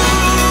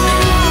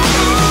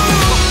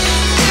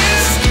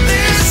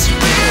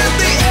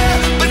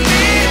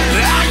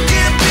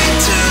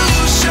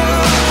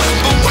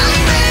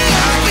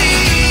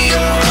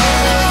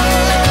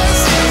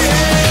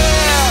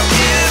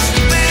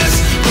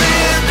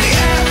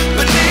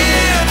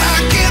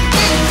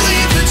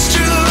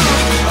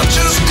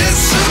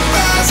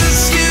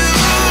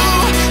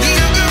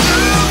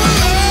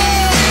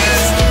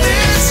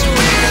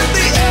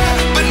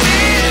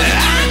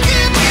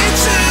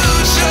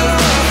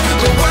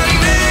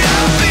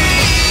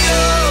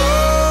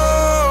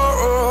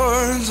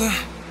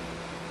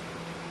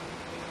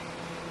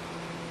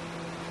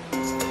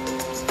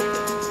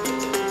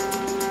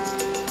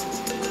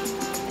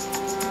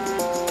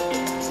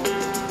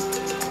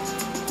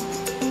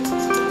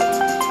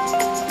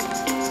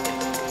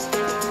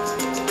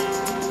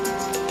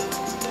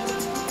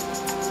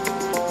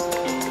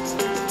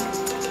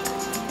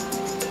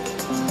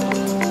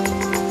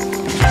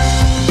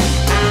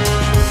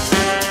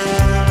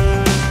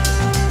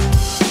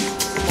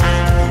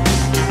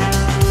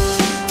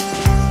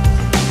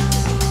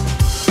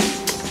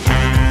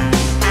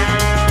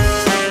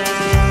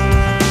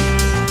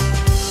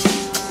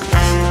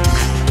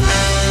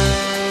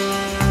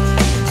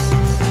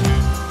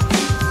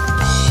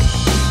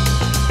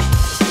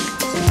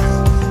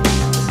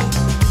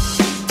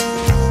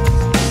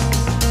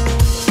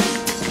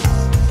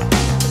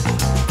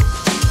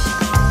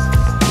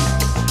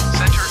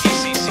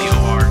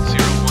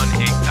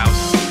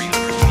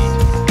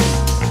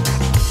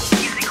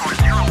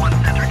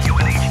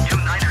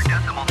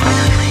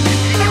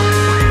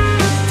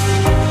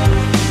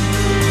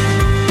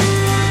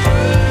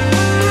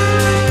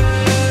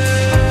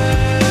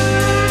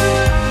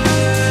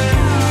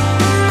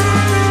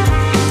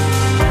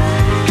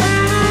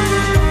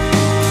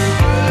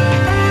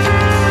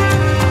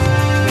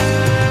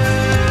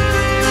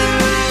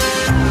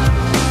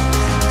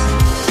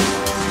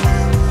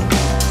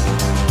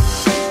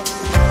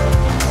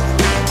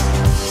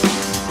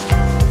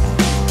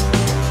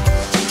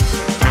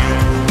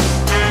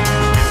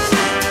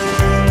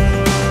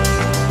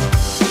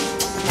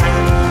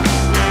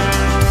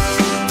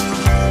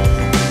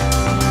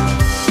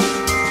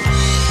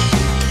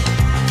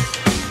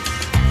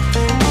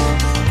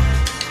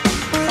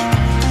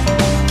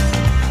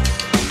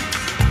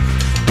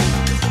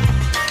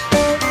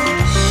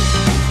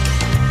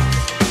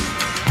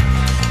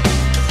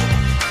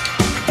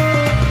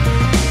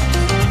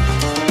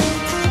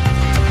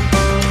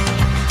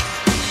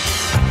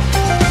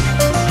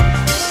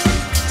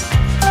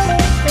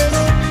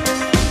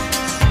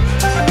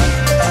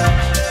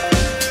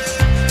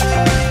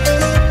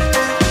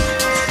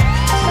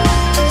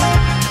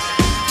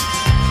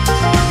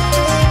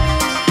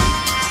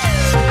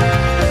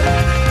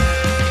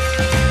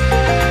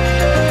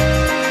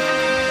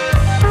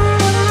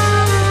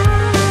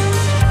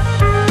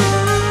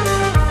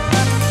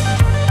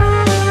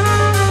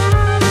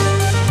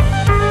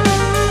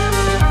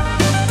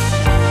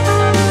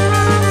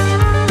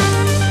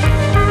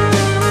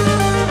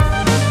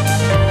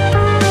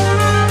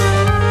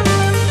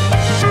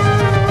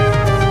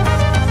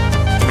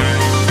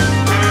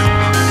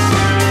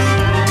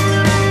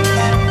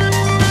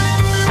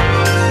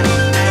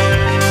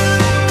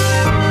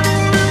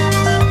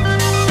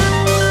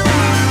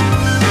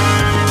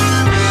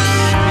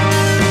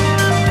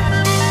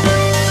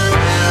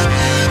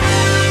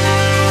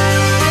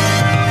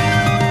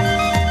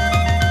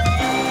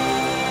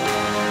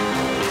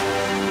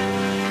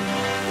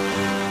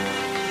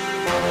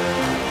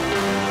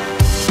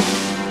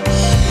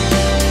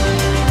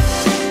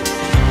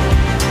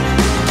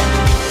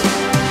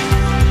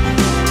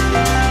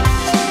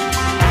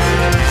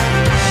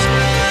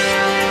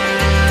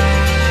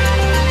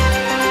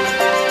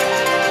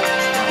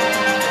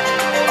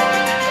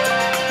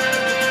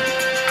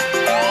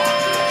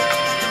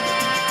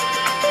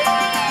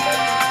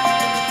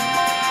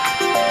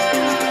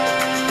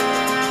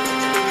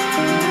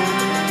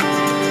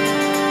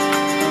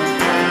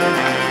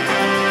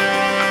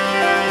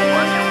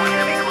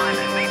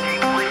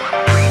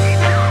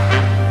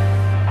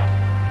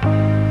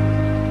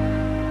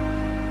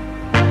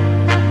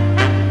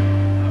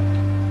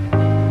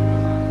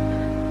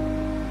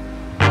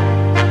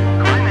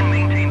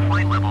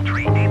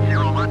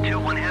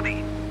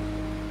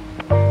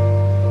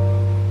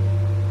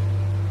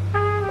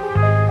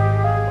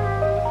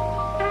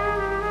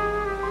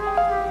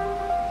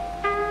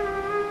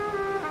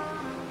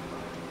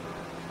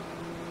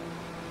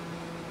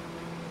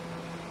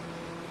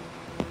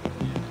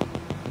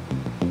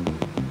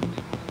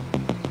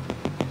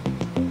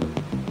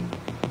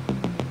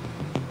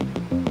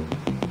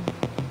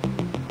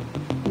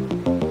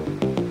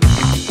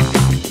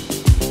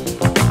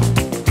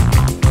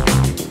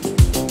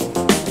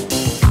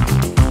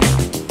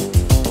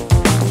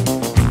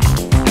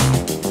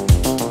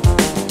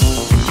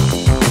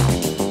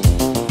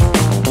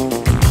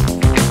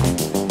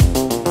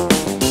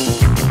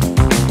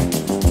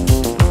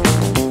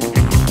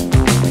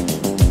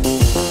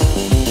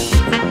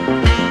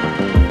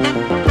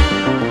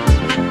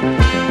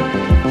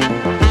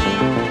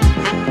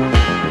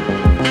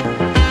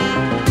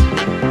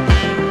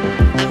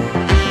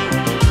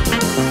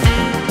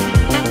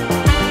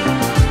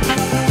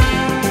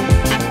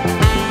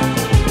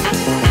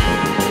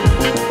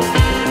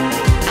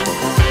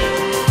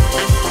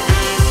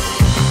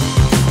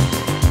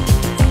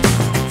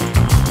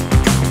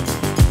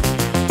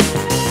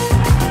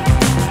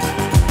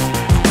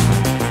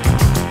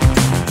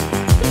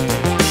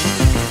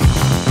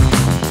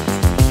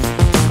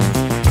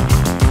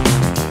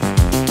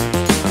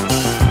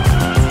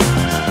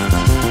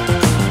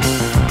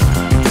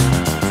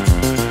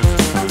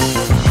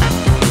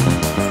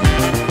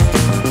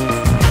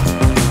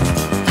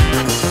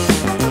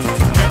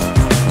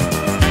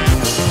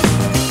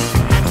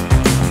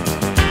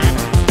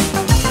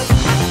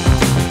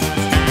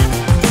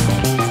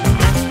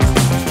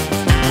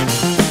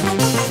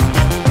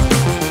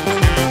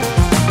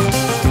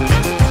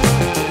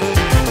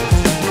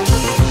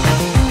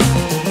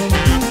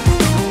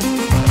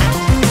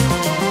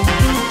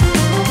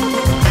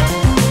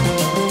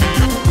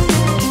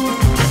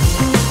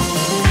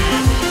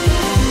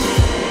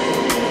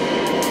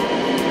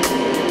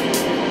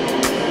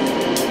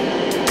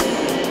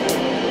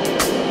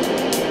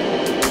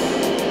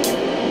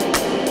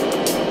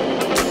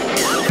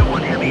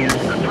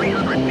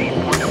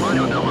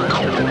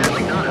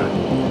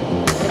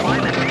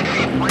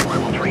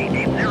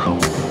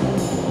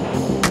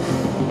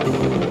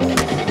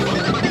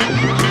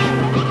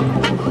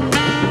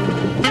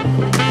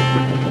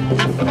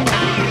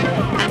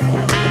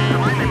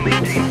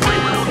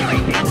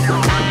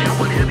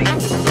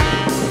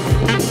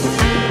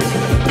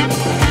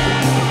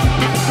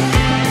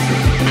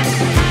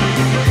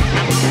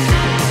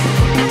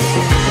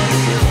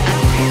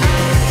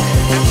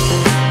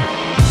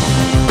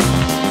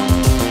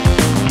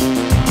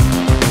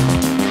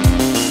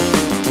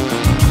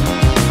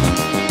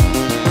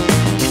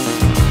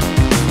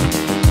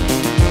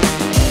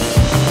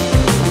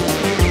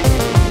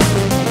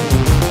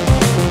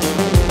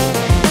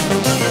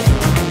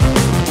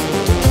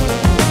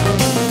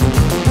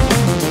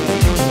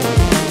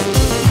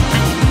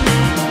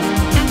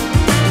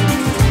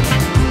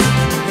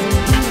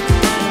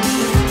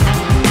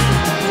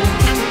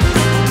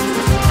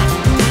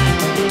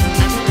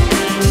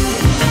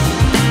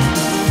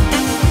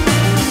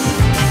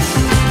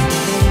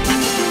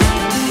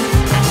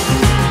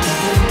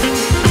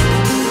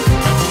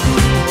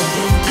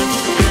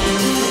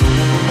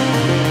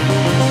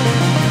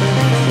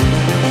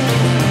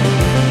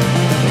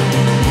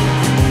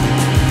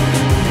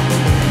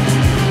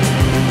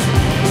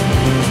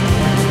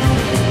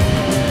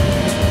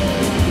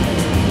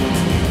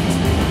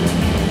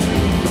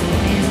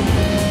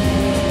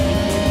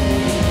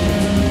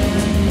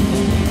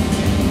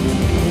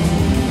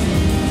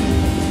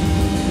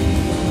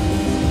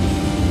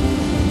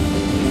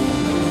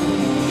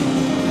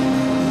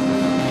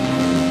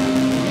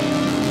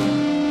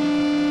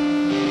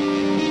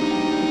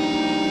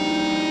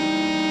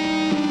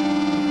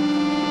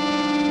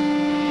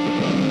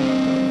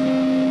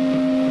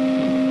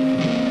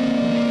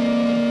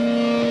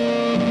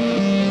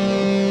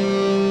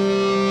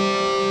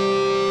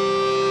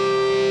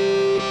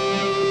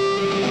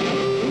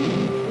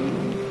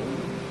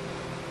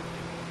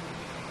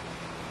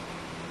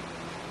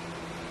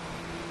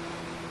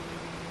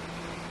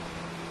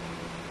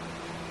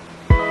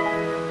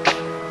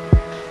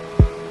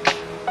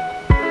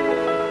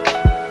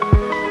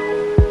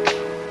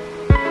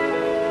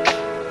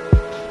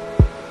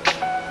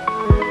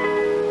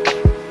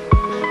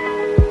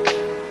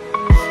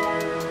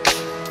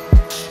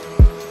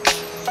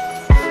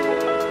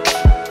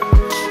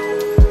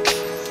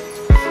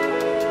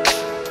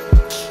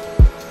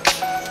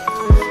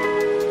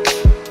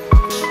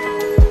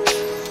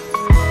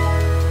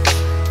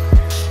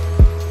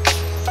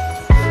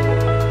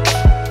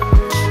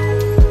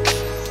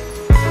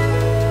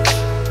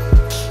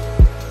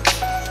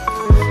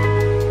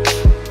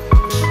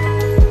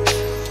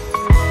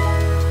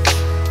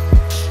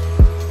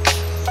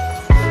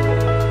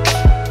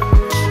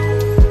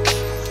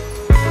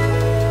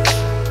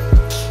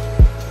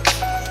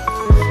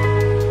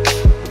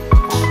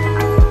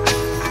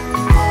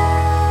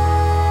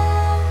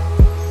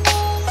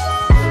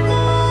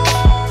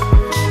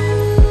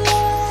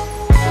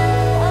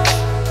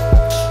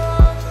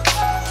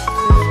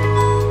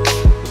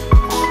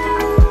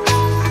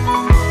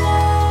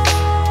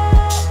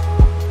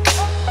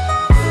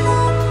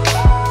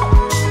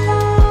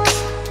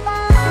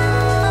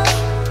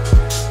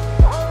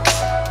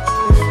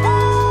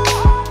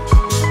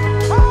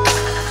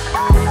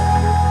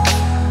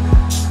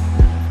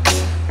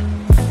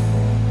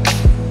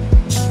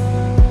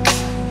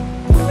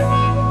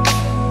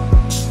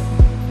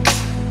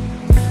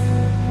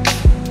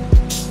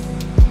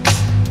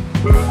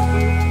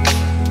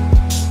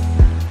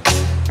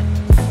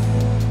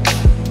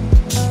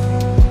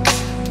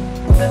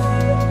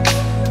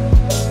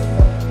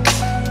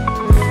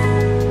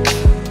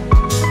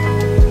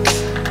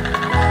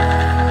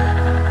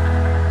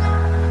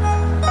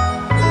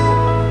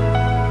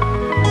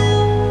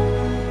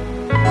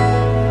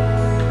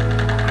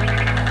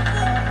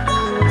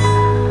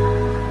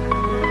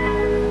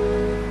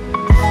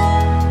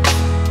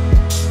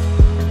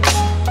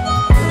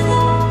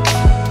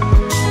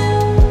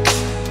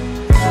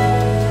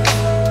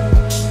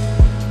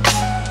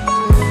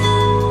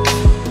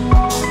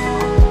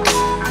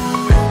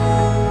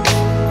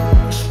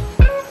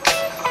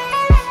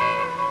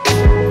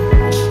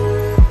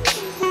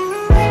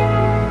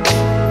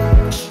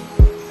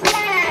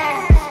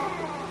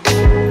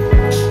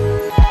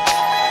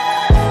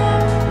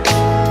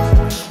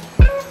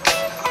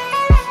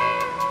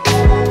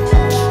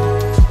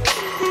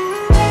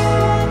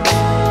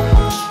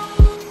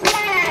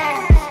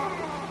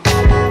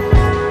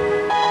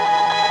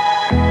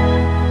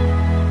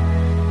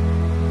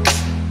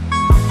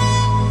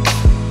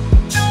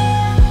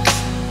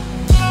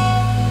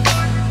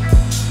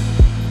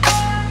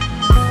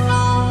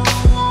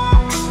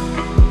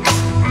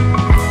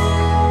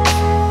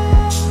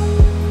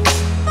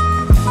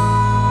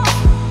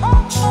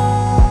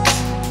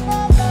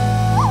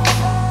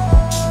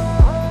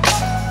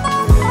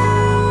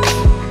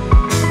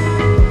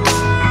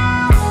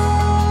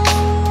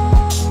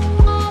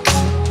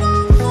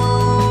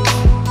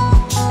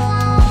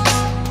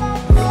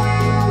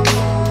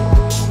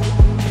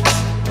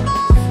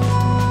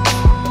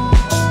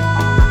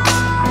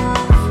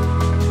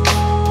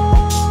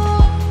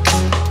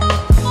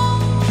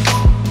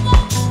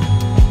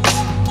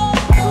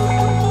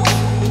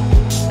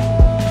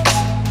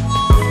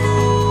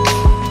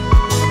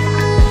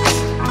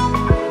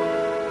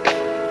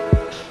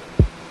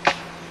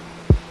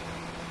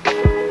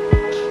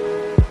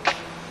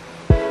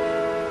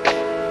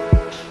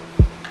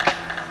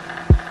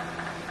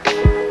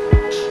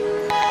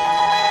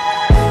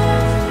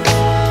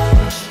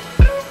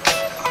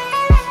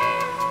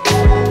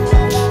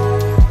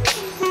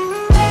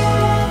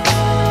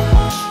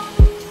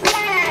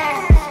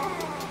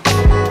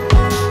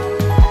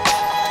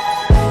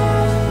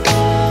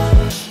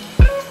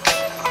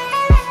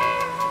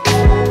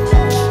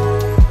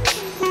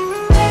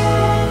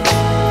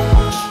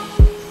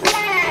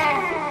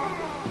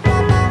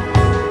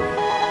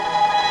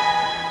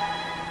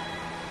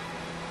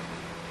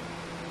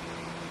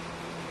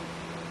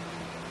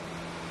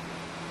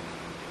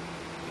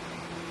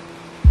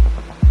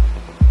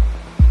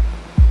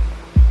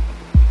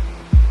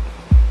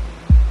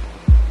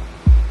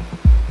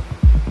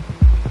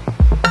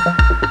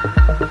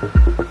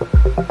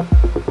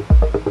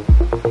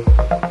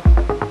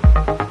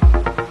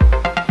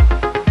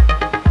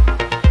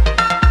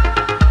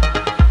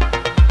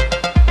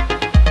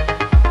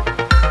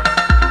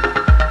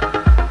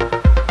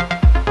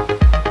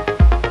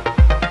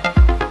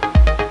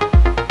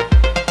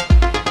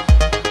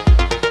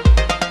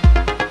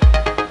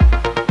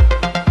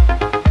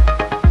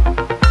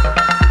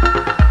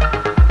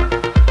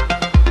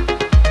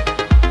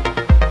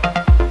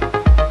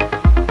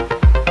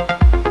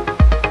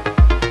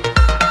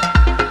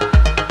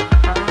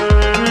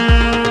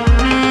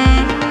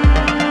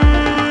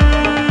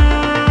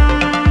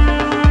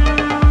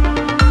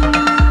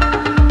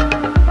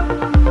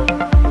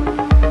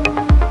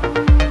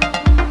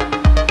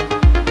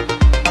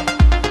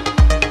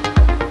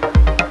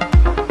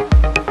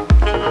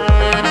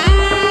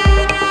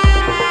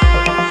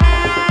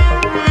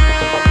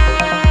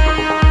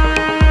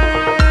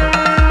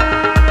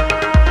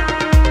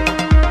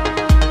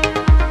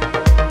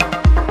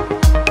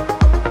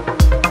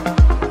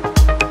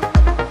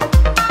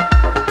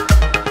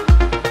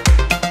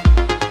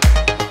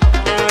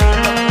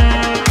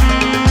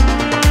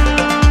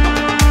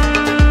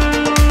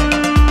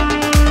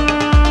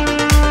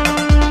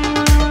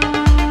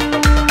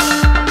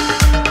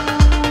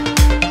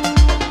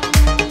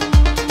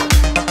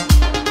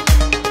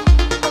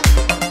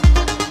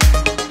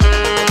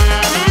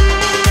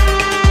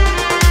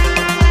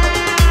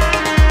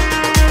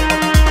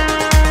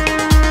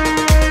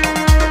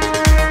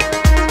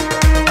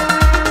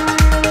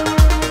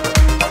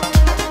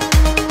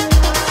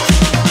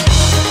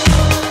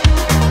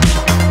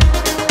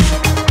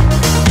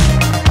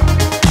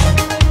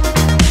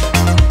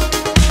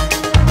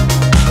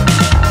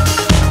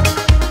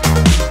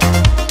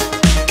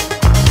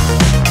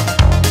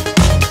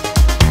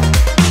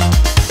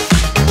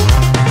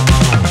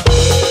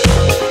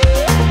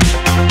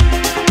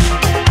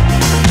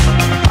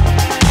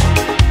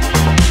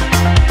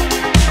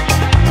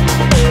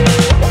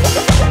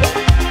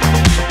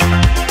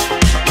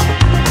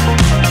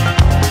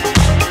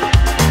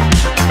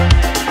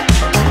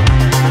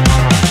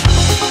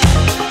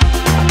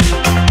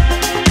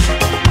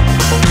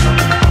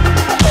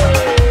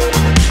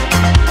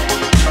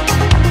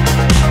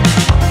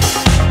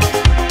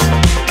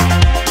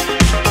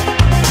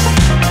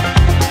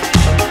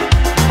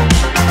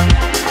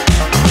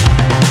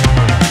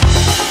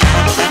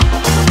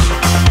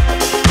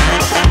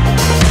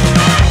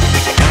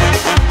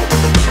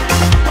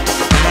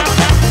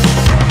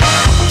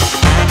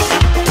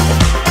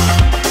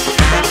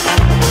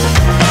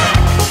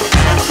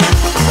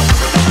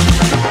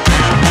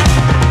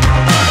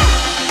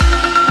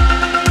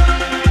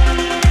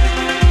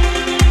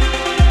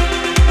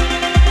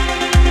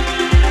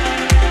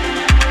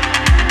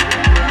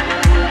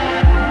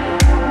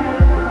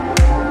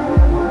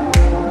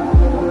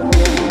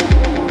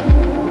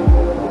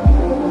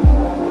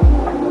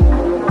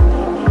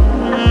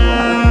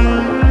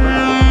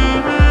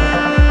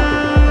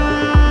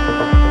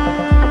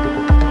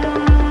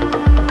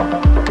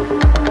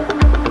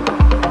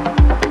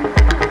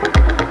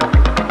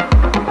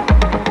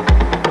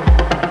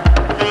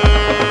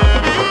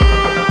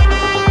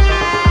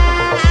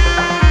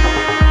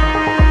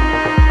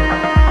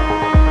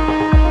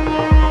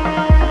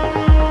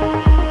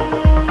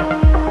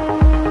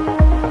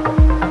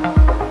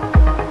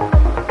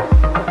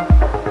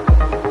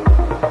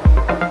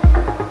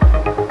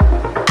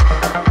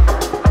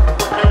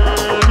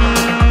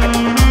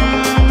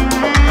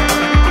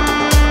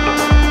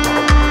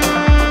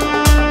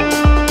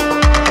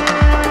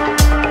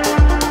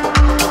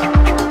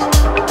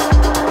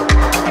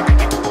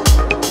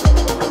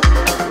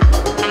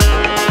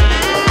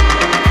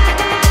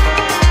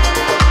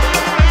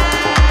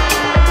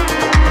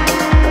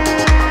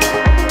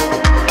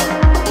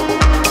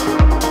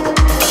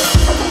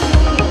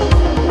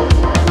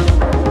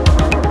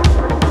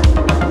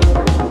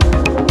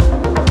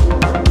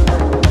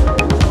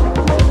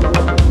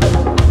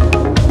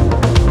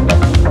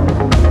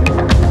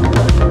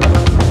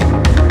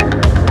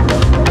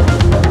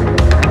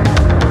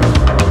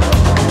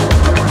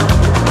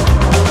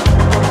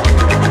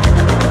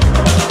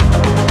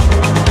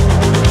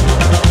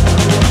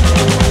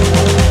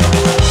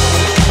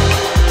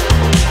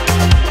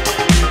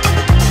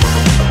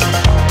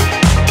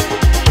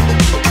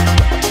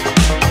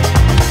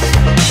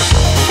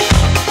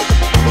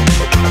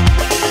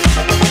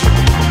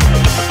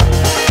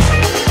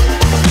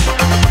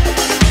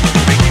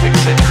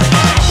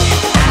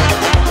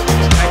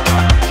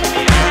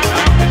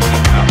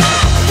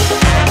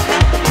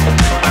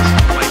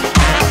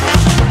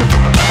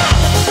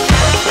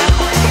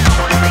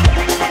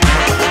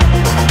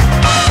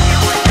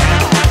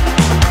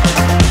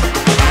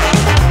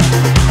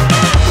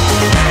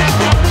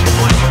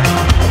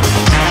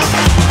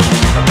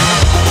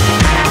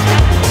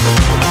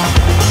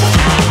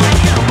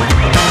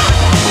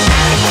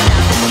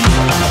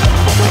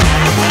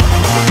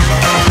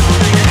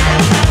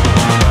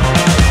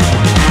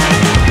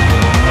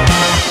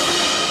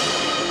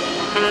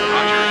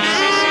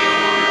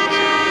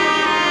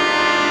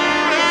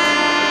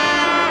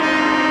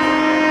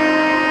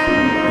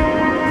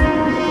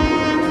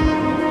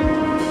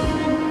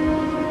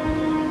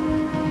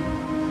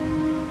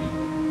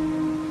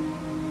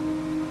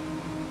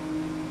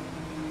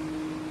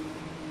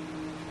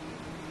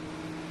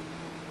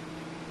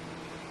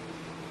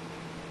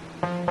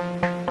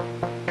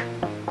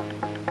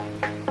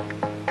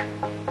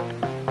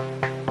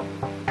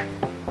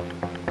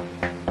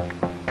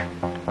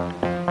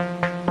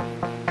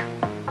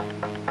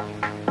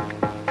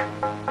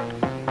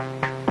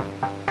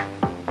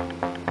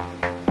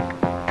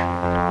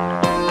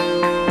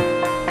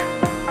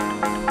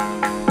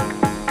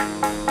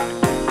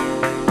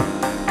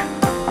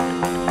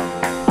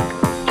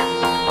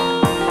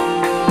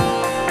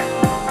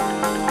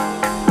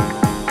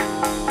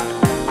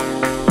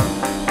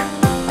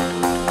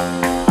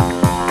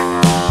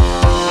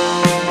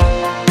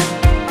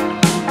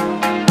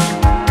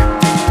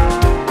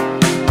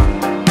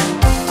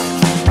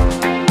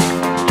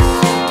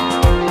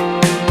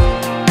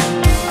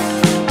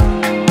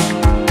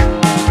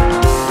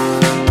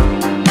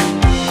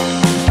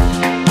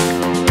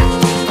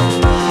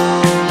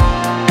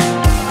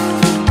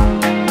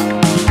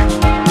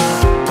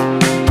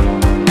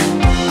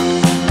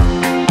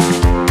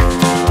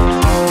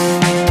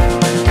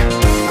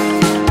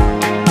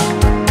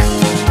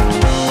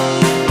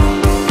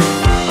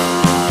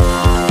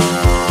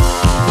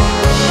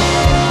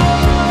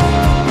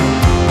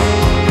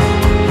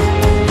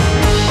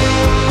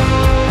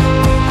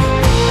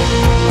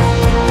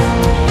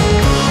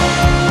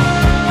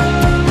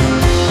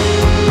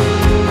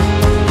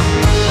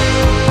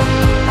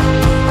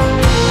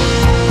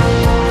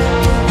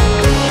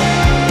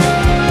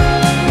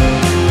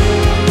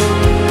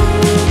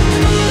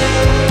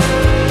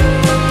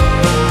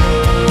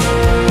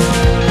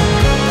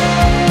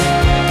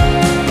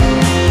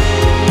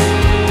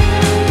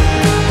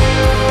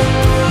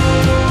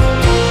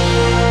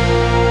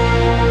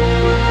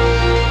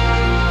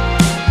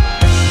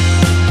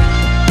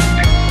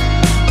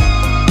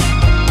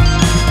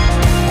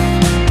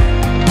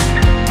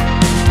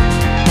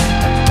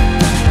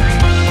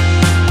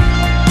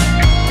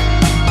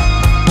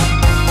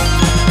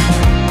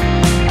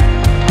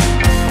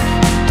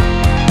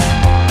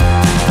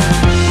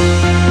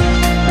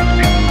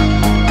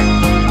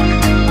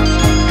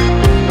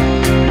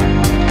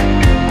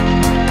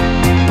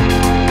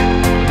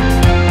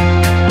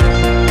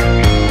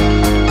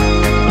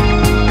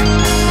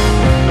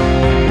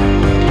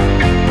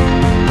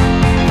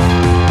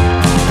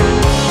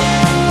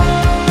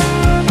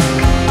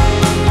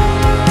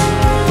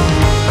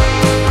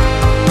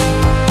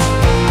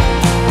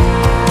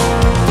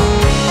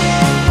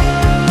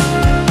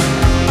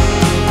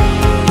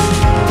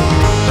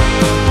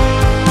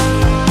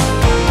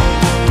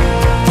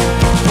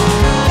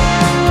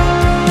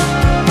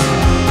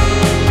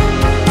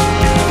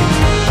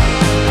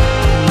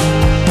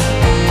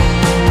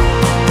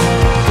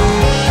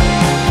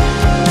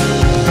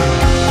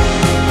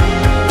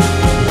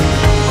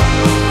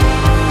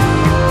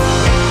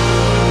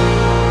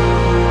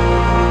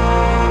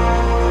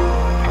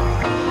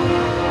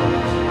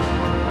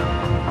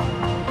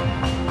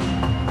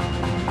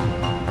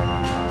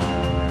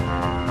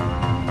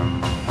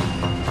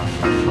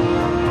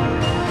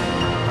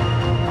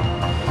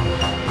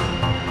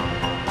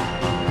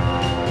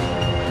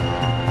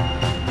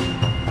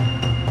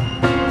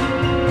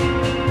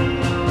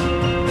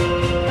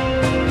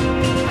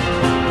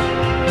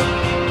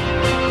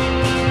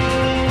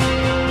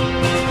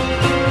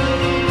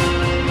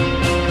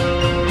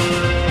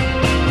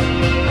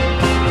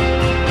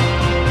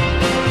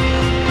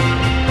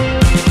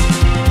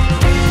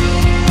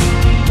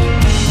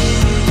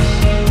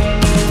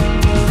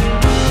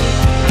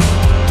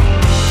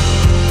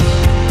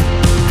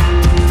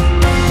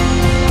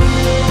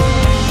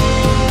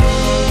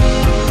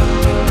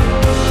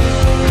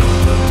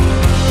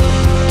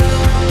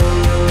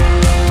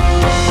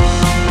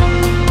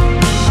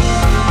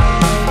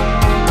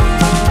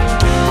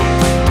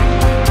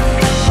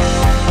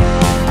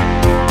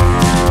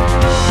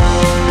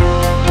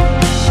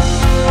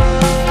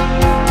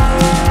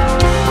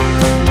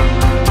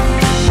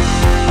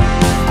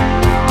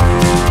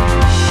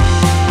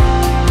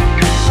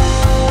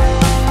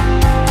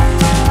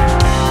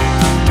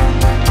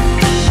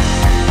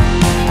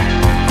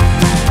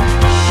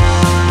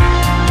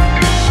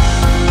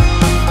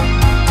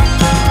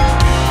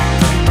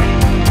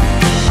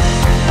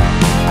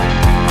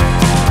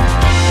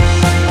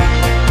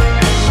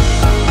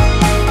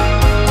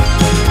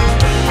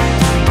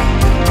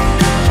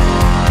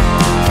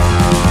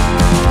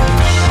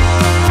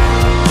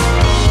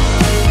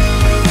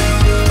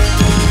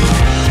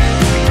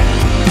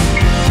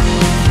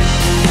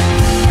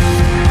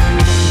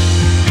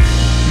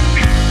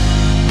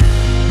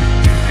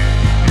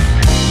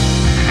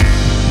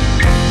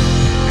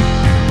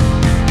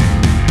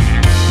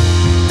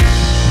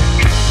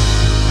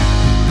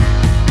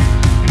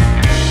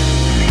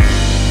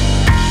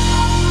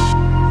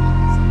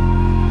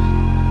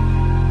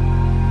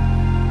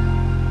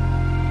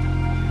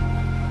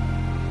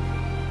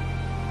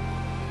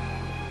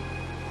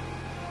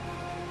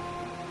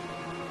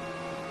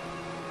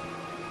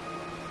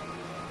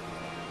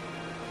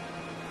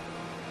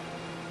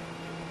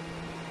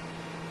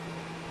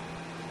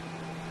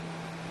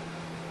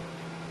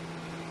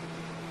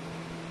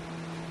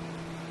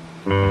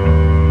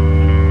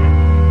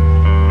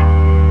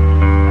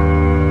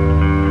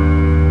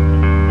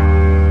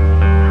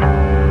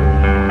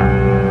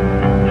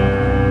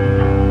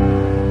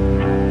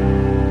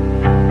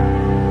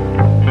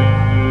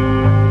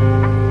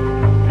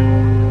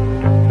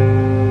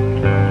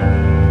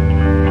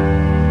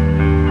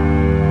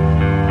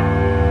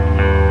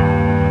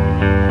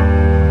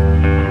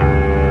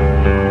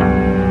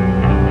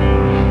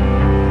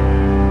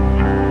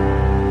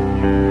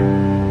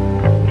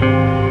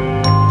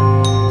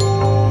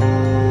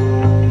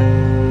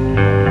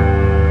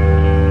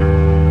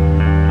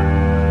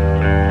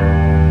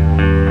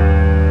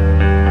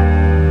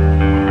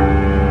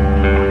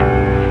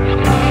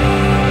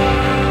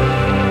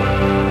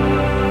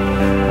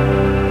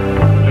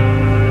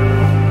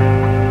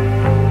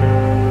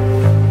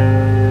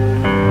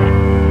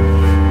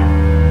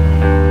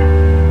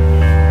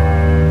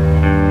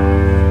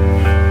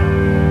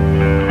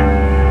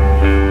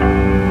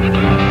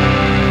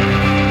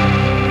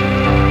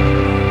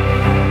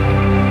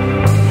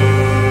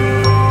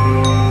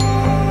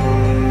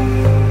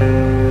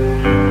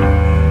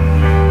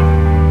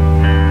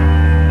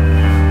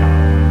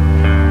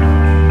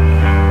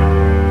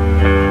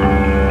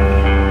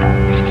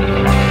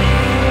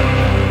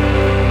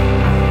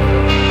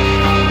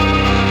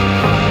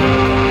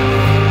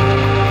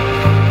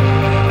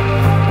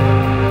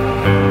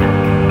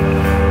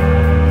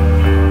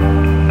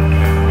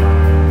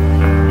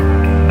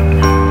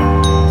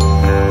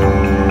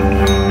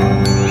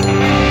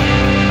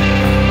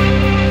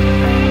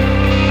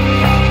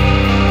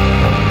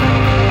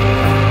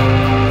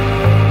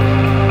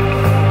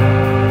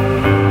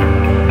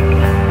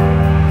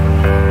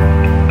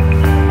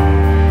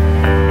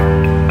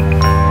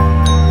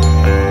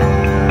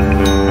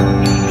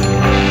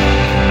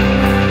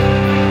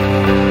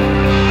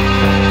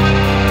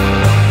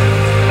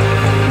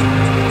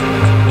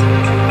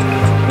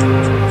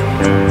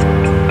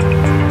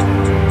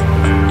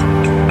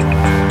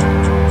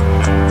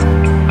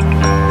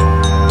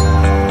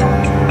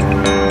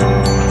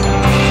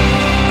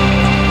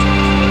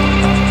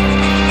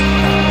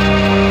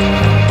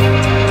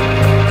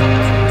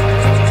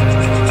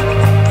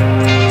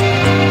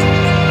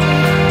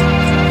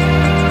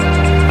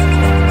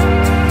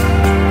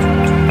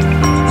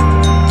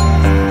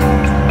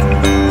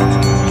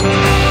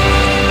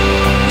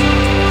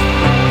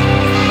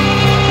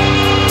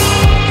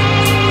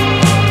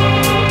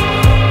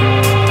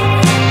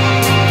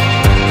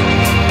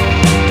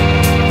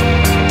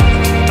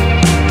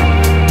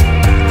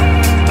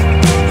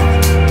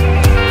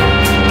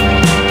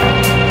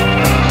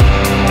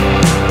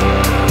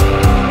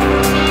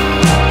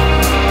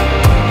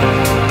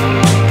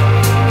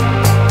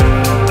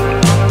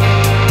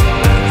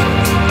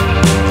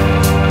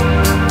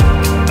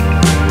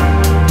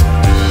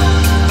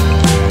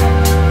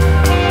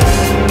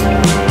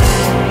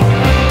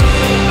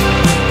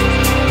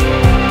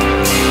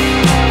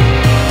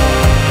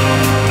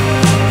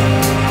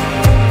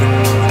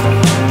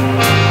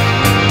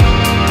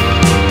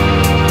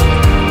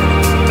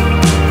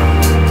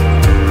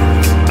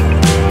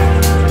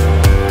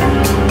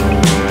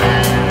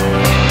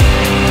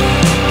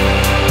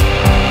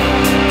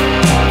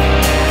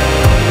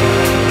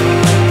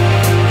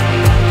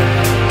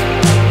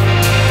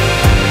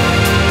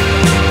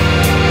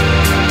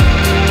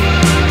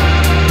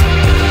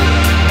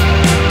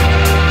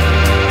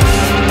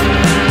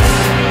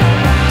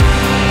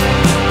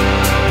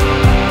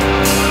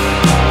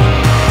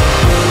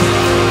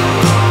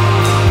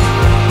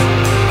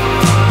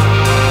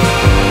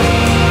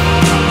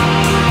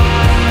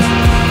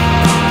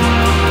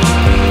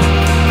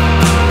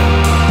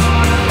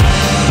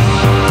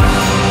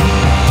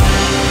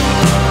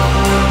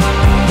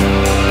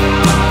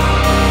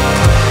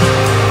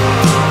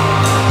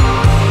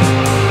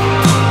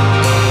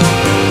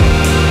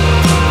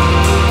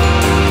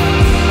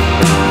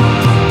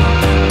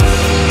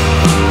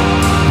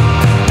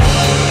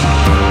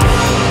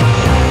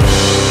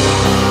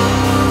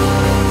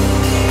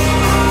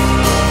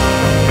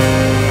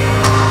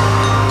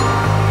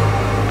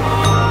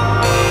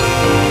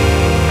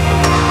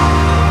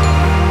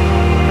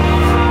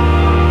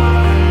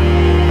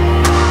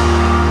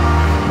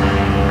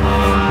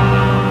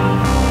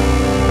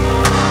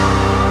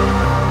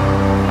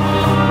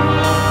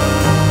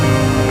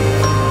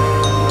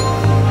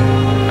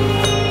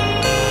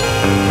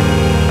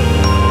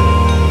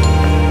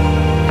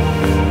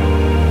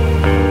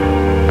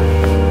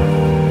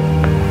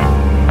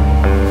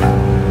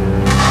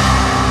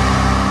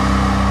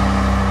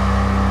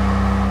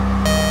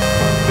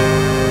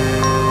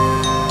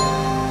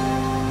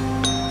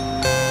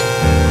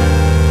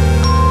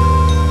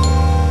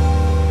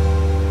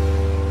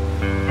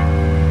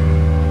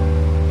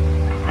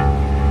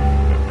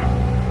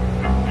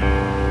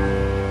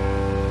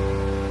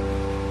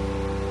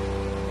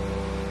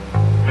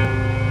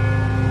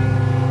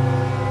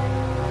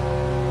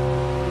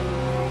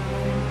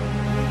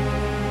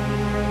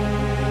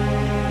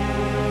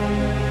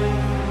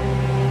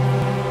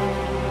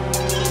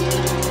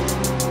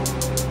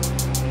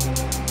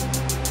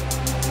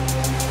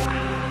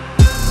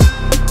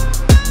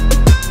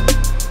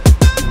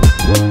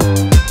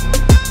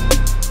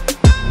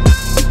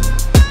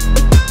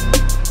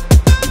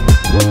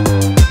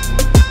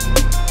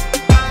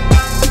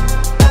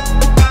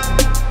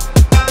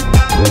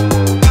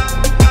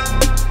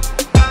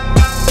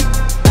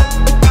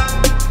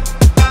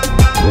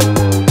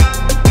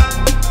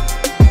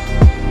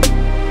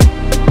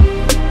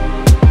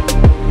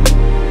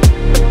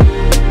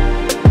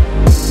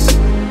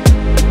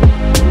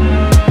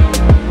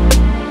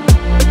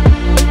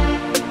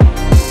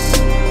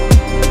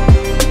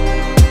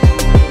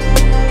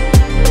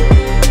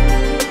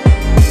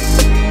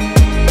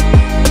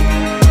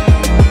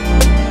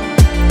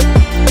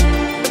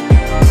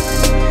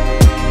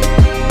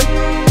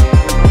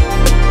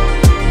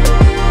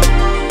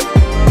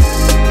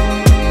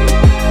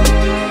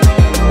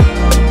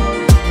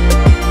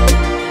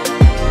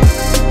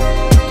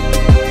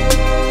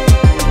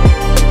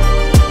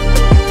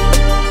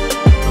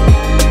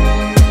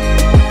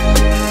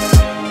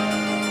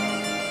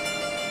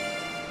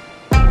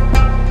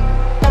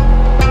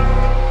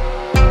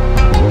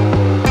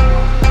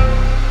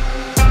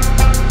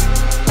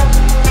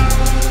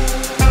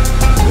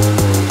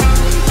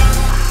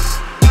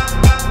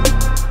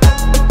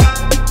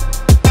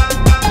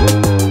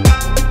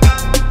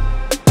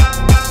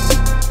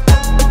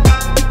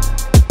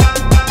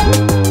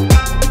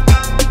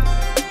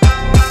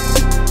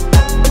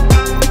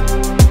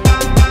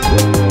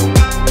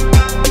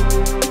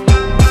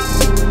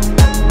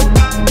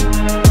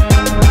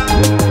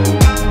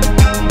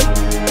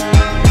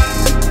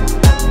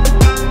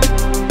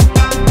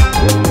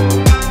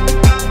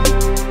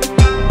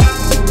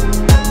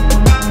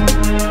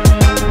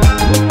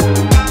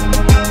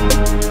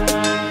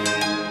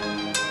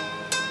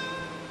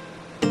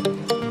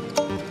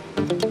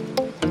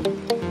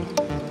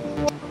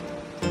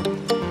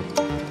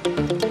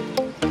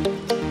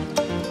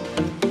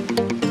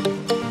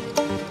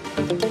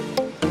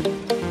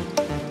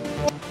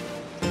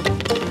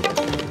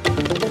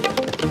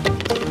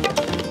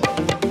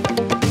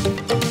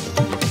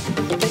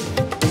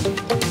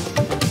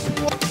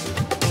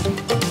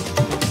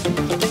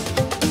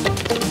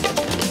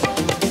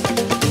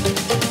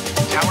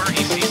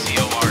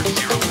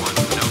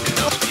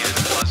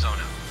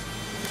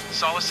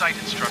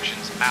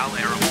 Al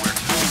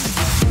aeropuerto.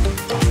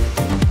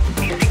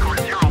 Easy course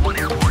 01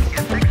 airport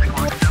is 6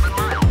 o'clock 7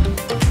 miles.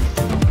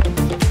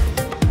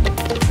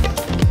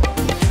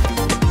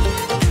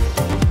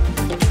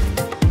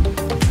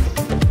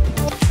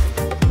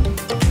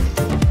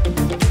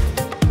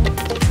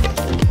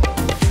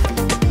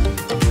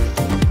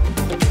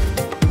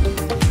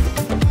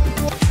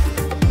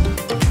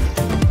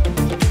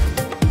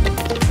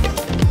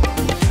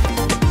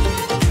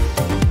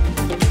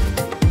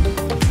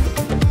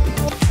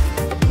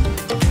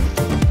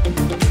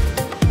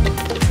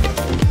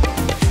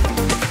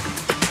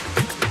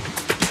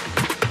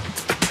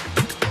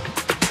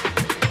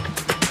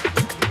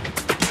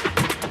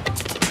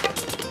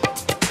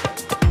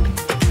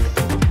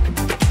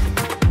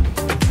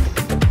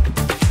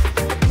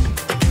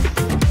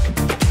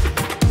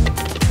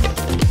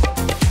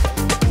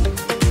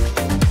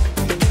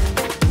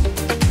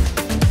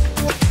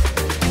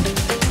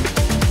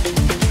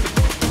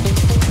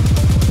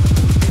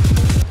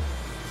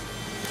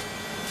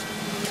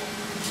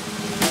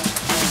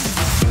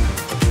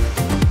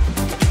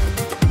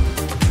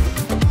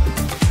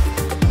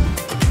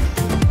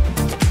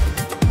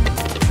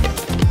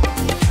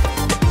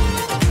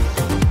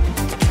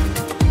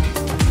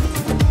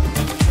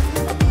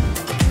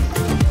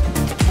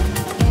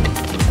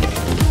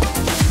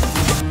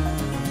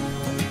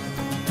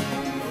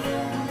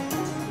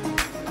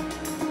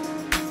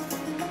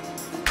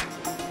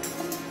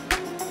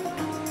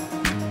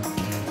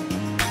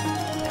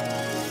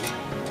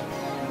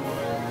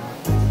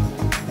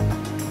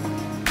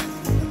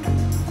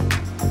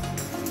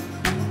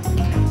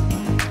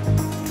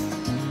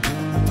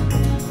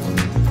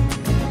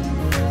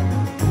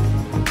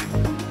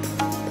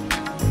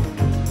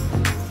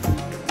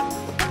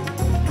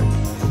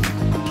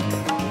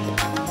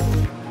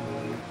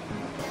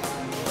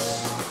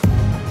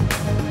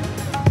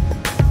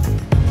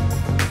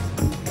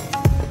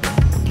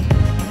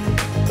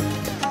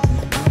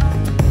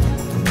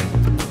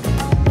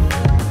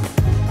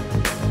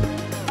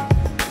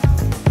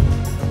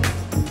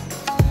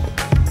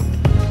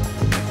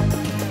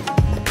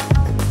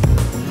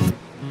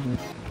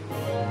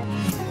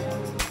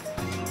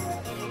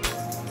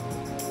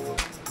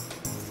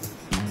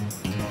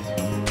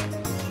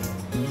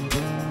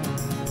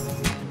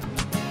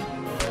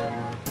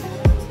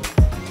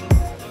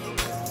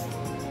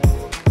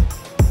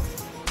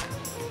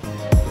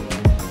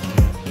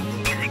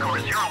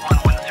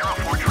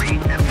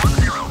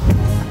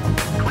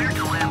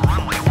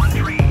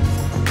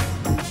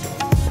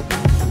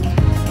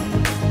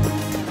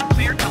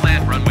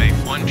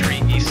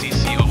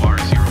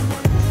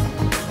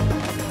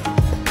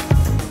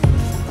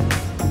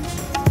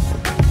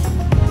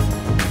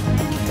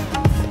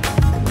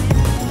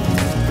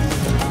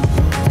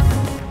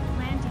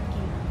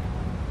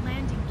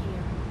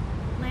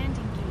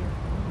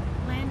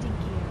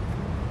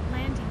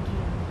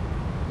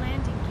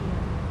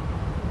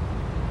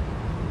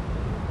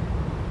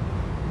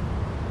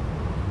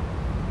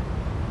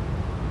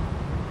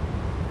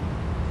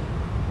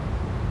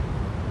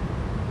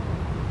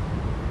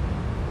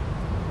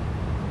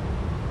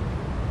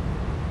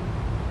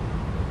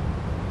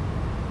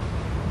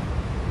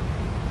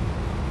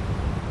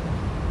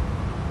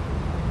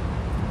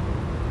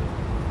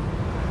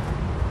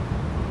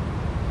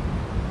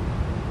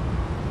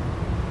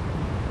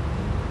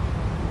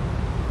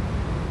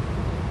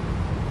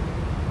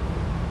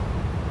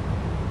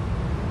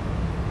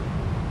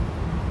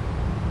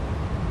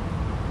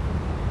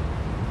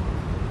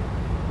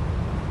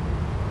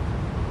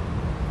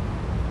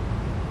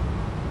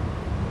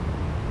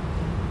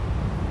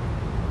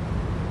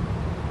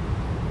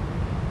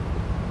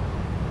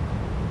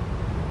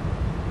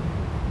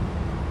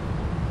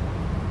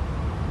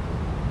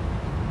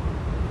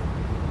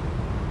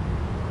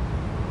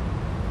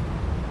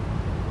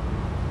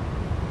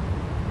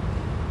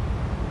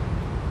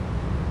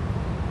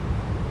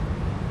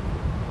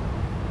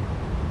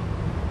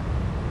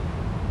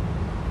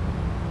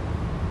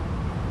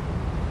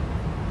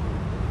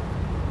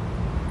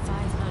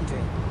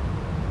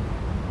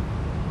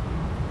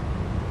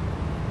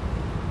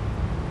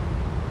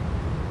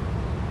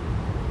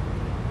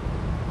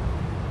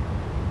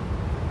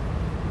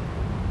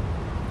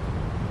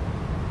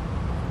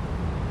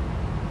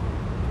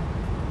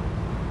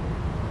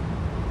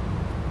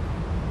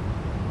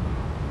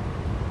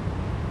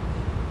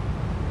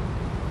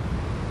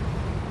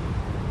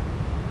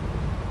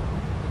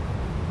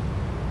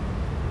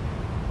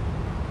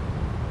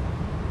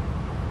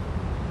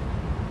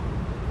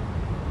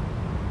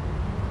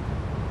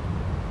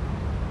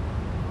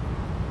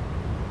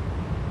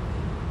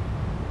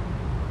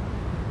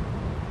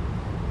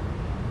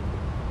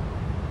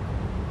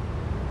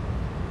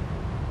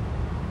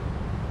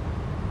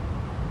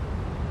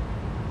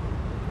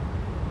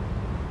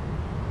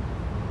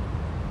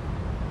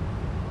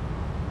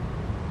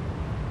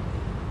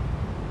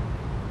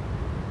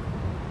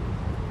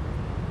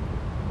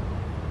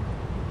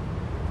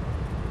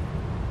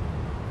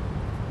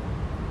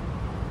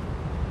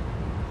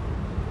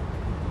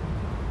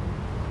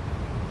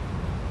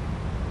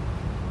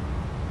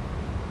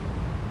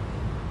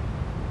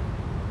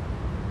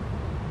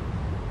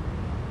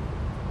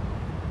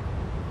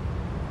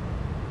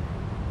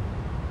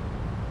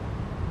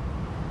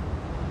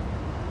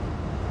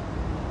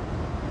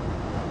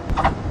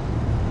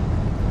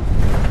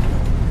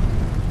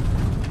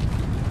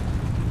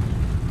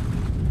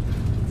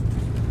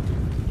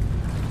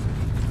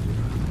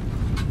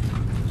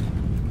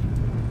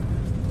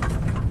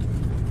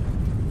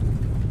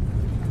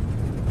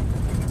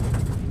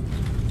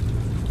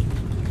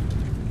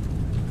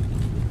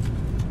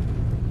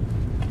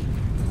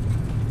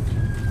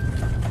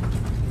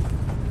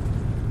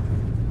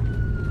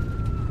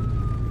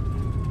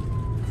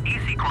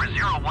 Course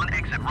 01,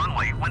 exit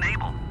runway when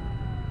able.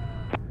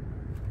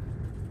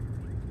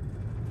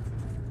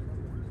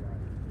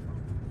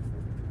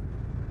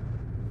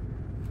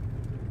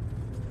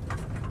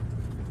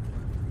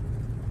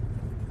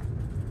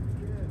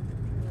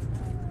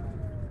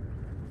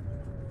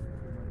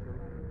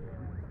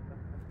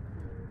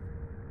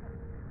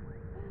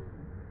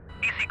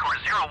 EC Course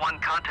 01,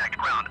 contact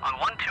ground on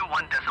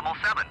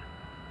 121.7.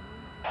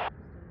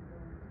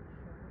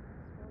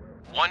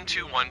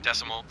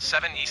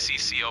 121.7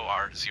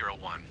 ECCOR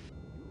 01.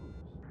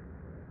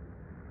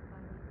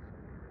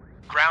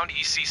 Ground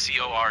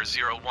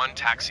ECCOR 01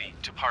 taxi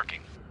to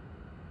parking.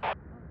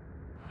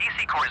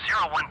 EC Course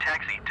 01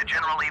 taxi to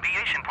general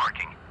aviation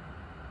parking.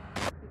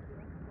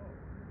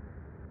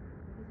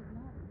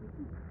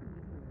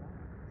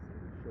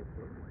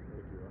 Chauffeur,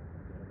 they do have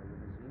to have a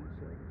limousine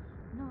service.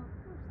 No, of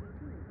course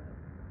they do, but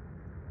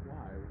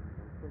Why?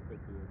 Of course they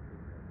do.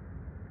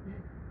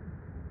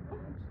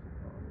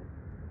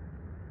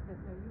 but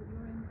no,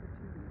 you're in for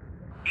 2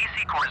 weeks.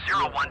 EC Course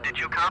 01, did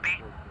you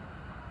copy? Oh,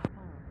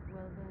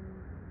 well then,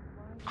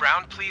 why?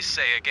 Ground, please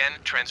say again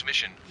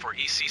transmission for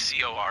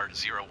ECCOR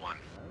 01. Well,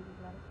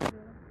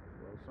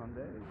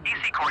 Sunday.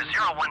 EC Course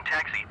 01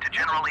 taxi to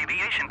general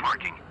aviation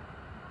parking.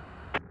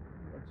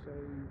 Let's say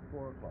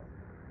 4 o'clock.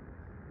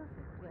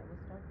 Perfect. Yeah,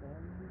 we'll start there,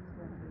 and then we'll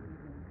go into the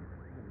evening.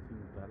 I haven't seen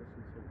Gladys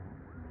in so long.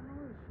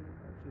 How is she?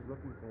 She's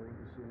looking forward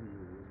to seeing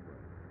you as well.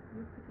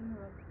 You're picking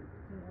her up at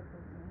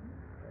when?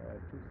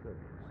 2:30,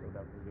 so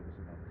that will give us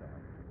enough time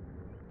to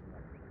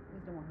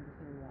Just don't want her to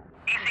feel lost.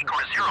 EC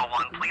Course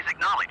 01, please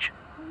acknowledge.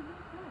 Oh, you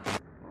did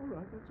it. All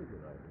right, that's a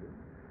good idea.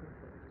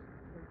 Perfect.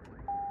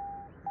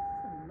 This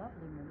is a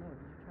lovely Merlot.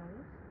 Did you try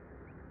this?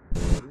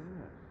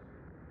 Yes.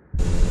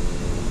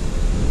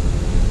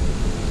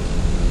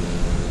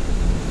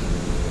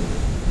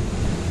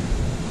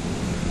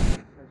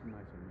 That's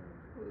nice and nerve.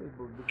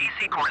 EC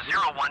Course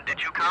 01,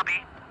 did you copy?